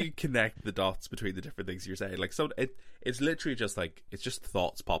how do you connect the dots between the different things you're saying? Like, so it's literally just like, it's just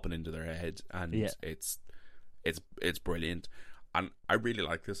thoughts popping into their head, and it's brilliant. And I really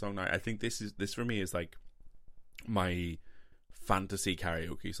like this song now. I think this for me is like my fantasy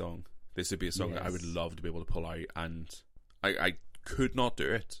karaoke song. This would be a song that I would love to be able to pull out, and I could not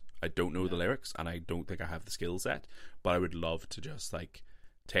do it. I don't know the lyrics, and I don't think I have the skill set, but I would love to just like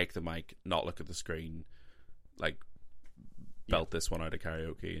take the mic, not look at the screen, like belt this one out of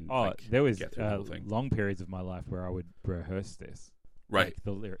karaoke, and there was get through the whole thing. Long periods of my life where I would rehearse this, right?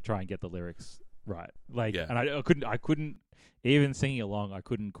 Like try and get the lyrics right, like, Yeah. and I couldn't even singing along. I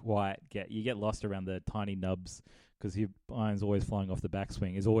couldn't quite you get lost around the tiny nubs because your iron's always flying off the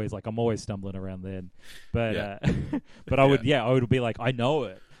backswing. Is always like I'm always stumbling around then, but but I would be like, I know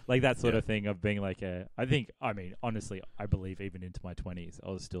it. Like that sort of thing of being like honestly, I believe even into my 20s, I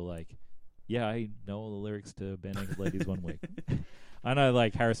was still like, yeah, I know all the lyrics to Bare Naked Ladies One Week. I know,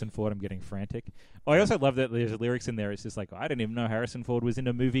 like, Harrison Ford, I'm getting frantic. I also love that there's lyrics in there. It's just like, I didn't even know Harrison Ford was in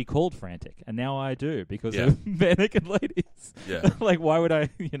a movie called Frantic, and now I do because of Bare Naked Ladies. Yeah. Like, why would I,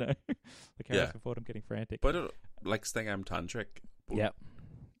 like Harrison Ford, I'm getting frantic. But like Sting I'm Tantric. Yep.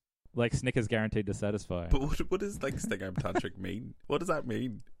 Like Snickers guaranteed to satisfy. But what does like Sting I'm Tantric mean? What does that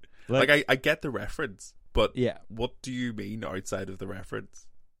mean? Like I get the reference, but what do you mean outside of the reference?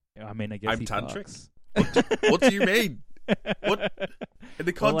 I mean, I guess I'm tantric. What do you mean? What in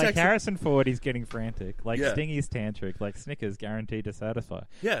the context? Well, like Harrison Ford, he's getting frantic. Like Stingy's tantric. Like Snickers guaranteed to satisfy.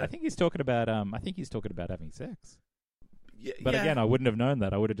 Yeah, I think he's talking about. Having sex. Yeah, but again, I wouldn't have known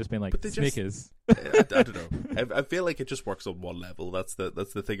that. I would have just been like Snickers. I don't know. I feel like it just works on one level. That's the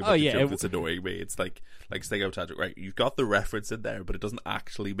thing about the joke that's annoying me. It's like Sting I'm Tantric, right? You've got the reference in there, but it doesn't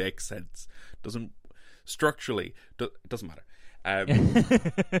actually make sense. Doesn't structurally. It doesn't matter. But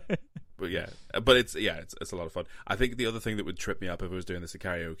it's a lot of fun. I think the other thing that would trip me up if I was doing this at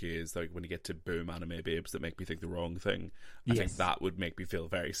karaoke is like when you get to Boom Anime Babes that make me think the wrong thing. I think that would make me feel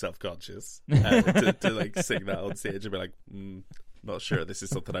very self-conscious to like sing that on stage and be like, not sure this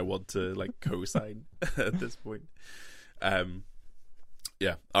is something I want to like co-sign at this point. All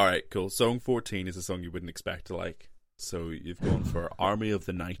right, cool. Song 14 is a song you wouldn't expect to like. So you've gone for Army of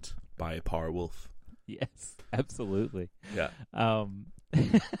the Night by Powerwolf. Yes, absolutely. Yeah. I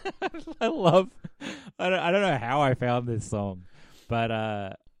don't know how I found this song, but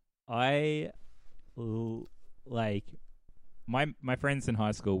I like my friends in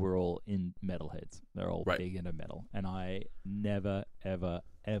high school were all in metalheads. They're all big into metal, and I never ever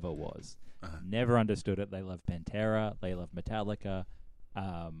was. Never understood it. They loved Pantera. They loved Metallica.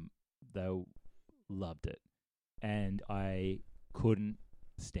 They loved it, and I couldn't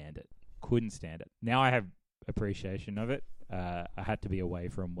stand it. Now I have appreciation of it. I had to be away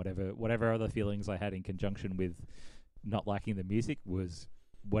from whatever other feelings I had in conjunction with not liking the music was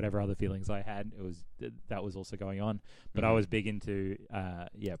whatever other feelings I had. That was also going on. But I was big into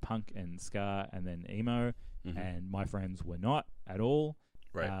punk and ska and then emo, and my friends were not at all.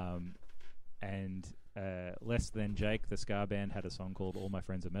 Right. And Less Than Jake, the ska band, had a song called "All My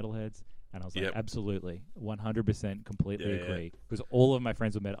Friends Are Metalheads." And I was like, absolutely, 100% completely agree. Because all of my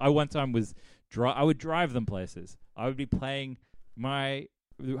friends were metal. I one time I would drive them places. I'd be playing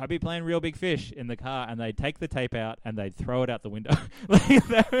Real Big Fish in the car, and they'd take the tape out and they'd throw it out the window.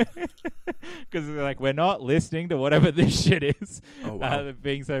 Because they're like, we're not listening to whatever this shit is. Oh, wow. They're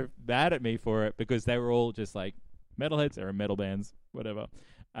being so mad at me for it because they were all just like metalheads or metal bands, whatever.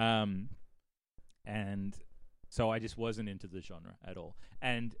 And so I just wasn't into the genre at all.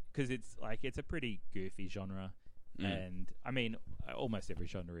 And because it's a pretty goofy genre. And I mean, almost every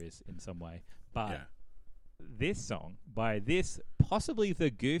genre is in some way. But this song by this possibly the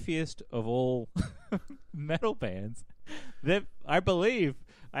goofiest of all metal bands that I believe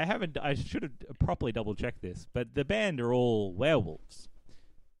I should have properly double checked this, but the band are all werewolves.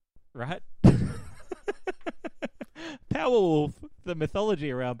 Right? Powerwolf, the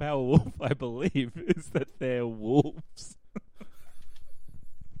mythology around Powerwolf, I believe, is that they're wolves.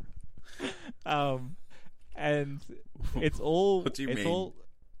 And it's all. What do you mean? All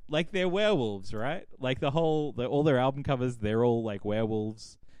like they're werewolves, right? Like all their album covers, they're all like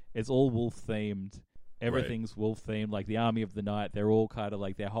werewolves. It's all wolf themed. Everything's wolf themed. Like the Army of the Night, they're all kind of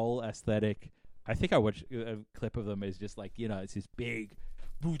like their whole aesthetic. I think I watched a clip of them. Is just like it's this big,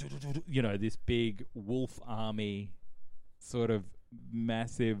 this big wolf army, sort of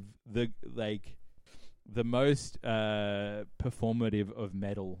massive. The most performative of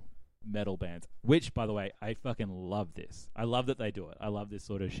metal bands, which by the way I fucking love this. I love that they do it. I love this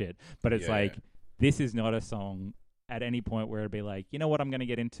sort of shit, but it's this is not a song at any point where it'd be like, you know what I'm going to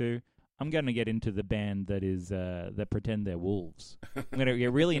get into? I'm going to get into the band that is that pretend they're wolves. I'm going to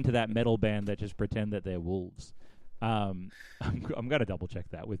get really into that metal band that just pretend that they're wolves. I'm going to double check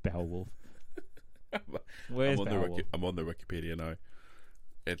that with Powerwolf. Where's Powerwolf? I'm on the Wikipedia now.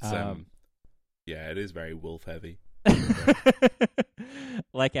 It's yeah, it is very wolf heavy.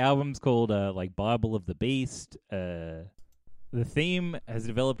 Like albums called like Bible of the Beast. The theme has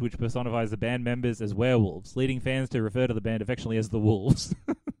developed which personifies the band members as werewolves, leading fans to refer to the band affectionately as the Wolves.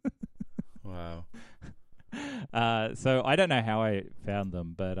 Wow. So I don't know how I found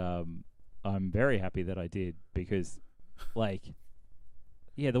them, but I'm very happy that I did because, like,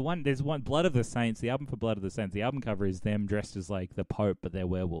 yeah, there's one Blood of the Saints, the album for Blood of the Saints. The album cover is them dressed as like the Pope, but they're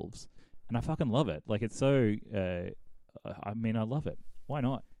werewolves, and I fucking love it. Like, it's so. I mean, I love it. Why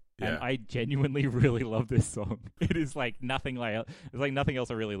not? Yeah. And I genuinely really love this song. It is like nothing like it's like nothing else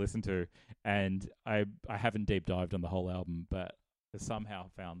I really listen to, and I haven't deep dived on the whole album, but I somehow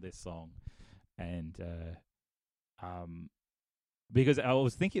found this song, and because I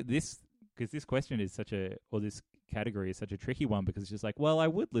was thinking this because this question is this category is such a tricky one because it's just like, well, I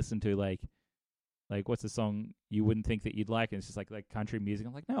would listen to like what's a song you wouldn't think that you'd like, and it's just like country music.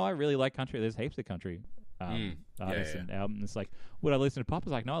 I'm like, no, I really like country. There's heaps of country artists and albums. It's like, would I listen to pop?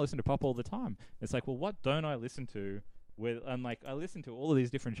 It's like, no, I listen to pop all the time. It's like, well, what don't I listen to? I'm like, I listen to all of these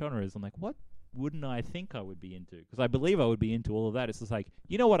different genres. I'm like, what wouldn't I think I would be into? Because I believe I would be into all of that. It's just like,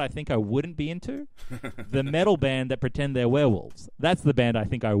 you know what I think I wouldn't be into? The metal band that pretend they're werewolves. That's the band I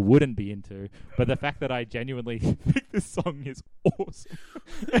think I wouldn't be into. But the fact that I genuinely think this song is awesome.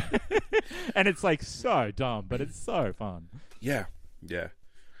 And it's like so dumb, but it's so fun. Yeah.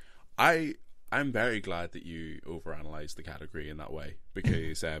 I'm very glad that you overanalyzed the category in that way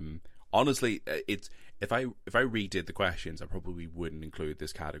because honestly, it's if I redid the questions, I probably wouldn't include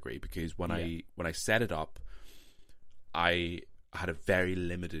this category because when I set it up, I had a very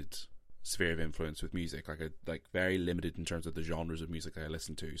limited sphere of influence with music, like very limited in terms of the genres of music that I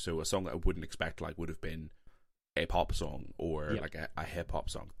listened to. So a song that I wouldn't expect would have been a pop song or like a hip hop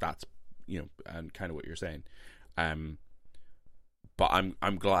song. That's and kind of what you're saying. But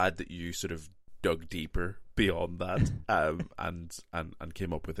I'm glad that you sort of dug deeper beyond that and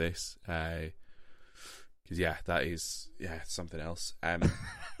came up with this because that is something else. I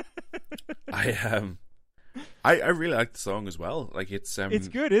really like the song as well. Like it's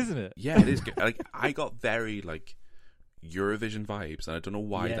good, isn't it? Yeah, it is good. Like I got very like Eurovision vibes, and I don't know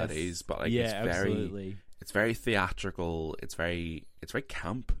why that is, but like it's very theatrical. It's very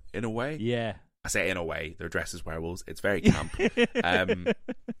camp in a way. Yeah, I say in a way. They're dressed as werewolves. It's very camp.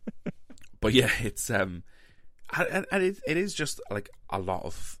 But yeah, it's and it is just like a lot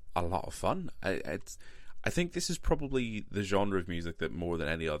of fun. I think this is probably the genre of music that more than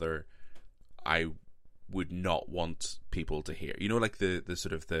any other I would not want people to hear. You know, like the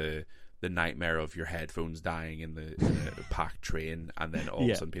sort of the nightmare of your headphones dying in the packed train, and then all of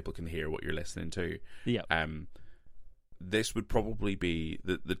a sudden people can hear what you're listening to. Yeah. This would probably be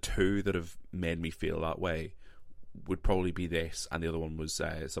the two that have made me feel that way. Would probably be this, and the other one was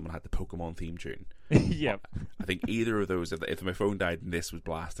someone had the Pokemon theme tune. Yep. I think either of those, if my phone died and this was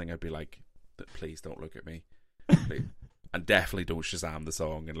blasting, I'd be like, please don't look at me. And definitely don't Shazam the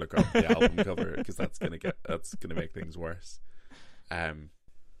song and look up the album cover because that's gonna make things worse. But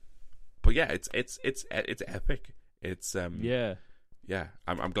yeah, it's epic. It's yeah.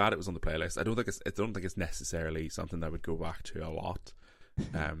 I'm glad it was on the playlist. I don't think it's necessarily something that I would go back to a lot.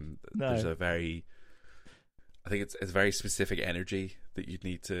 No. There's I think it's a very specific energy that you'd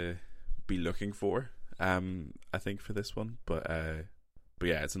need to be looking for. I think for this one, but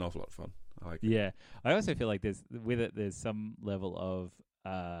yeah, it's an awful lot of fun. I like it. Yeah, I also feel like there's some level of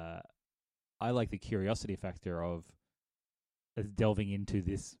I like the curiosity factor of delving into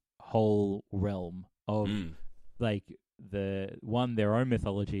this whole realm of like their own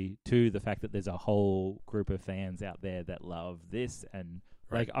mythology, to the fact that there's a whole group of fans out there that love this, and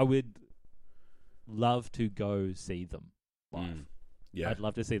like I would love to go see them live. Yeah, I'd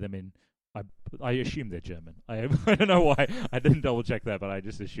love to see them in. I assume they're German. I don't know why. I didn't double check that, but I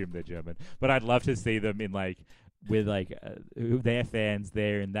just assume they're German. But I'd love to see them in with their fans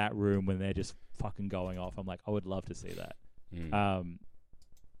there in that room when they're just fucking going off. I'm like, I would love to see that.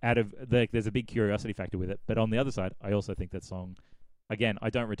 There's a big curiosity factor with it, but on the other side, I also think that song. Again, I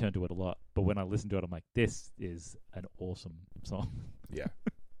don't return to it a lot, but when I listen to it, I'm like, this is an awesome song. Yeah.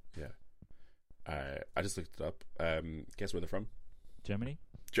 I just looked it up. Guess where they're from? Germany.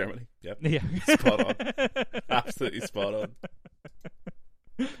 Yep. Yeah. Spot on. Absolutely spot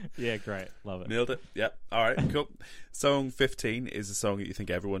on. Yeah, great. Love it. Nailed it. Yep. All right, cool. Song 15 is a song that you think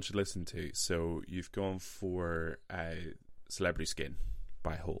everyone should listen to. So you've gone for Celebrity Skin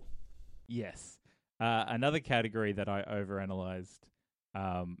by Hole. Yes. Another category that I overanalyzed,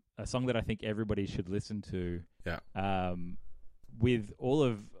 a song that I think everybody should listen to. Yeah. With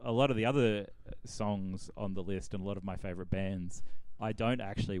a lot of the other songs on the list and a lot of my favorite bands, I don't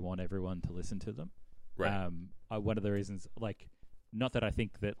actually want everyone to listen to them. Right. One of the reasons, like, not that I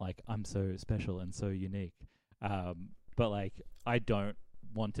think that like I'm so special and so unique, but like I don't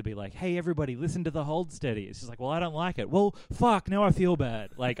want to be like, hey, everybody, listen to the Hold Steady. It's just like, well, I don't like it. Well, fuck, now I feel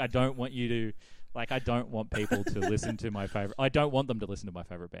bad. Like, I don't want you to, like, I don't want people to listen to my favorite. I don't want them to listen to my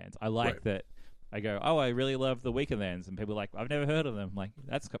favorite bands. I like that. I go, oh, I really love the Weakerthans, and people are like, I've never heard of them. I'm like,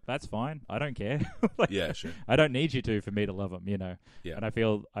 that's fine. I don't care. Like, yeah, sure. I don't need you to for me to love them, you know. Yeah. And I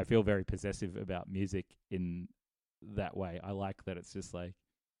feel very possessive about music in that way. I like that it's just like,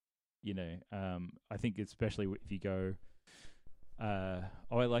 you know, I think especially if you go, I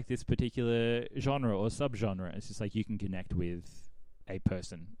like this particular genre or subgenre. It's just like you can connect with a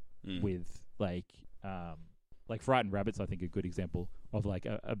person with like Frightened Rabbits. I think a good example of like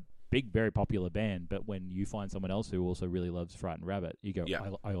a big, very popular band, but when you find someone else who also really loves Frightened Rabbit, you go,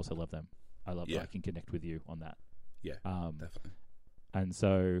 I also love them. I love that I can connect with you on that. Yeah, definitely. And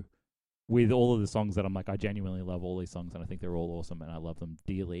so with all of the songs that I'm like, I genuinely love all these songs and I think they're all awesome and I love them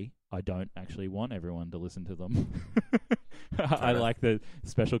dearly. I don't actually want everyone to listen to them. I like the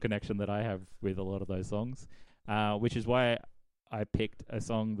special connection that I have with a lot of those songs, which is why I picked a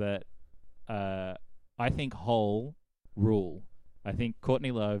song that I think Hole rule. I think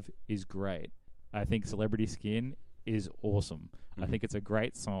Courtney Love is great. I think Celebrity Skin is awesome. I think it's a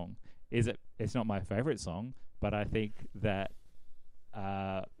great song. It's not my favorite song, but I think that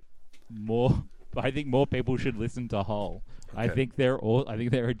more people should listen to Hole. Okay. I think they're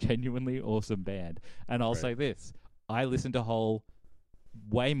a genuinely awesome band. And I'll say this: I listen to Hole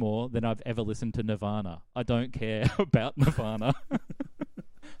way more than I've ever listened to Nirvana. I don't care about Nirvana.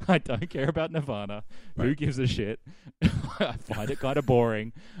 I don't care about Nirvana. Right. Who gives a shit? I find it kind of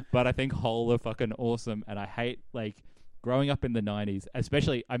boring, but I think Hole are fucking awesome. And I hate, like, growing up in the 90s,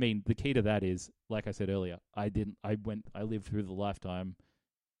 especially, I mean, the key to that is, like I said earlier, I lived through the lifetime.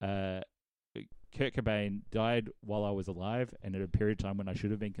 Kurt Cobain died while I was alive and at a period of time when I should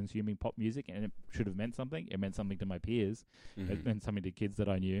have been consuming pop music and it should have meant something. It meant something to my peers. It meant something to kids that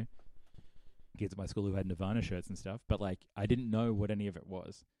I knew. Kids at my school who had Nirvana shirts and stuff, but like I didn't know what any of it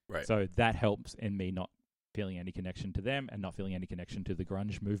was. Right. So that helps in me not feeling any connection to them and not feeling any connection to the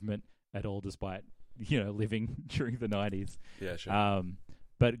grunge movement at all, despite, you know, living during the 90s. Yeah, sure.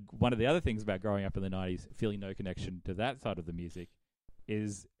 But one of the other things about growing up in the 90s, feeling no connection to that side of the music,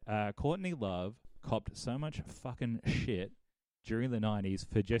 is Courtney Love copped so much fucking shit during the 90s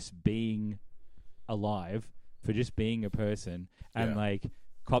for just being alive, for just being a person, and like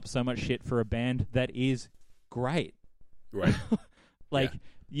cop so much shit for a band that is great. Right.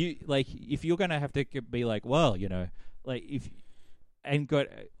 If you're gonna have to be like, well, you know, like got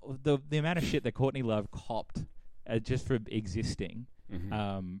the amount of shit that Courtney Love copped just for existing,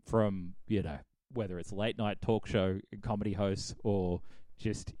 from, you know, whether it's late night talk show comedy hosts or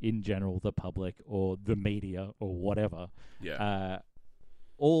just in general the public or the media or whatever. Yeah.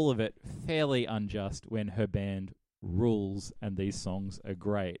 All of it fairly unjust when her band rules and these songs are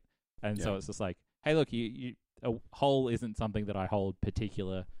great. And so it's just like, hey, look, you a Hole isn't something that I hold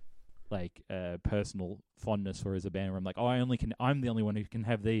particular like personal fondness for as a band where I'm like, oh, I'm the only one who can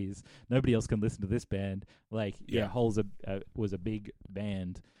have these. Nobody else can listen to this band. Like, Hole's was a big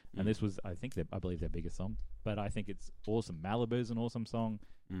band, and this was, I believe their biggest song. But I think it's awesome. Malibu's an awesome song.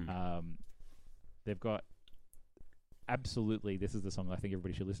 They've got absolutely. This is the song I think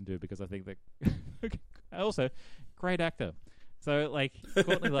everybody should listen to because I think that also great actor. So like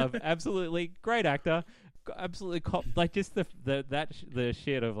Courtney Love, absolutely great actor. Absolutely, like just the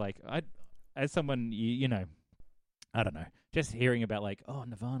shit of like as someone you know, I don't know, just hearing about like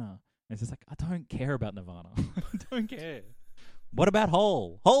Nirvana, it's just like I don't care about Nirvana. I don't care. What about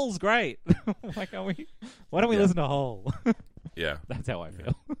Hole? Hole's great. Why don't we listen to Hole? Yeah, that's how I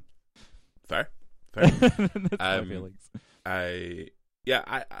feel. Fair. That's my feelings. I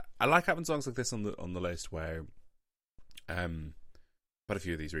like having songs like this on the list where put a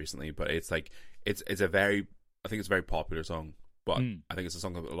few of these recently, but it's like it's a very popular song, but I think it's a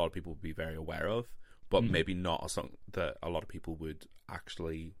song that a lot of people would be very aware of, but maybe not a song that a lot of people would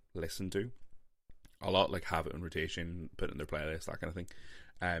actually listen to a lot, like have it in rotation, put it in their playlist, that kind of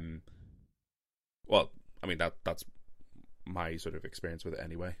thing. Well, I mean that's my sort of experience with it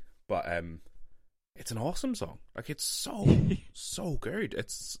anyway, but it's an awesome song. Like it's so good.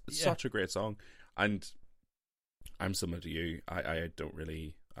 It's such a great song, and I'm similar to you. I've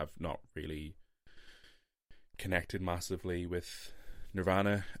not really connected massively with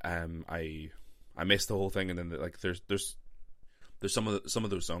Nirvana. I missed the whole thing, and then like there's some of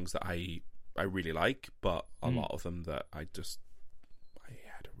those songs that I really like, but a lot of them that I don't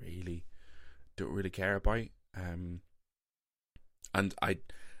really care about. And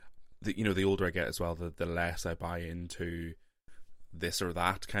the older I get as well, the less I buy into this or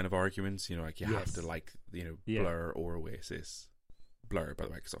that kind of arguments. Like you have to like Blur or Oasis. Blur, by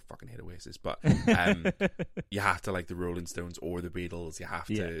the way, because I fucking hate Oasis. But you have to like the Rolling Stones or the Beatles. You have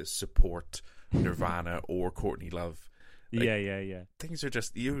to support Nirvana or Courtney Love. Like, things are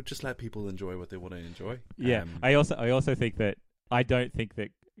just just let people enjoy what they want to enjoy. Yeah, I also think that I don't think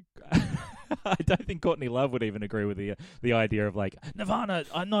Courtney Love would even agree with the idea of like Nirvana.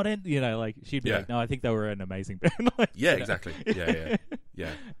 I'm not in. Like she'd be like, no, I think they were an amazing band. Exactly. Yeah.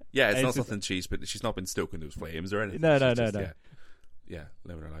 It's not something she's not been stoking those flames or anything. No. Yeah,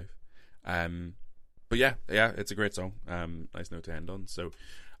 living her life. But yeah, it's a great song. Nice note to end on. So,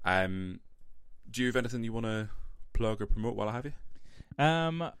 do you have anything you want to plug or promote while I have you?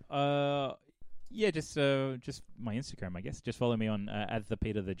 Just my Instagram, I guess. Just follow me on at the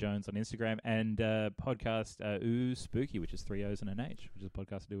Peter the Jones on Instagram, and podcast Ooh Spooky, which is 3 O's and an H, which is a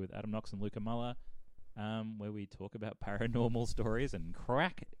podcast to do with Adam Knox and Luca Muller, where we talk about paranormal stories and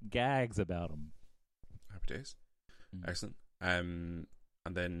crack gags about them. Happy days. Excellent. And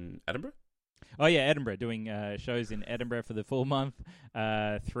then Edinburgh? Oh yeah, Edinburgh, doing shows in Edinburgh for the full month.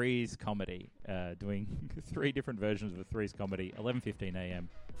 Threes Comedy, doing 3 different versions of a Threes Comedy, 11:15 a.m,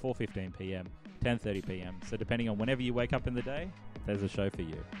 4:15 p.m, 10:30 p.m. So depending on whenever you wake up in the day, there's a show for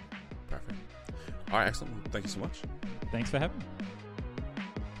you. Perfect. All right, excellent. Well, thank you so much. Thanks for having me.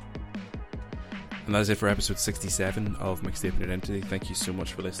 And that is it for episode 67 of Mixtape and Identity. Thank you so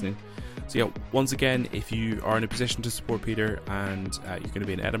much for listening. So yeah, once again, if you are in a position to support Peter and you're going to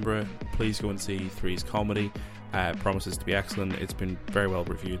be in Edinburgh, please go and see Threes Comedy. Promises to be excellent. It's been very well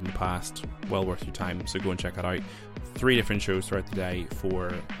reviewed in the past. Well worth your time. So go and check it out. 3 different shows throughout the day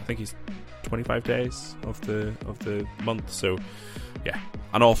for, I think he's 25 days of the month. So yeah,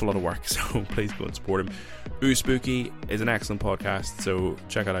 an awful lot of work. So please go and support him. Ooh Spooky is an excellent podcast, so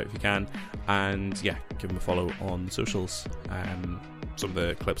check it out if you can. And yeah, give him a follow on socials. Some of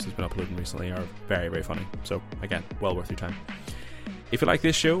the clips he's been uploading recently are very, very funny. So again, well worth your time. If you like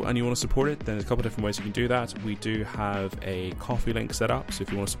this show and you want to support it, then there's a couple of different ways you can do that. We do have a coffee link set up, so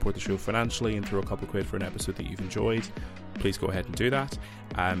if you want to support the show financially and throw a couple of quid for an episode that you've enjoyed, please go ahead and do that.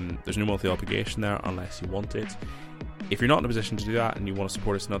 There's no monthly obligation there unless you want it. If you're not in a position to do that and you want to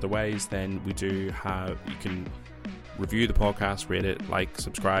support us in other ways, then we do have, you can review the podcast, rate it, like,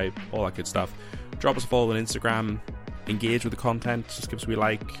 subscribe, all that good stuff. Drop us a follow on Instagram, engage with the content, just give us a wee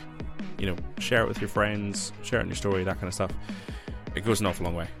like, share it with your friends, share it in your story, that kind of stuff. It goes an awful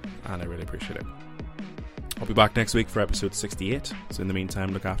long way, and I really appreciate it. I'll be back next week for episode 68, so in the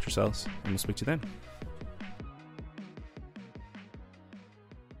meantime, look after yourselves, and we'll speak to you then.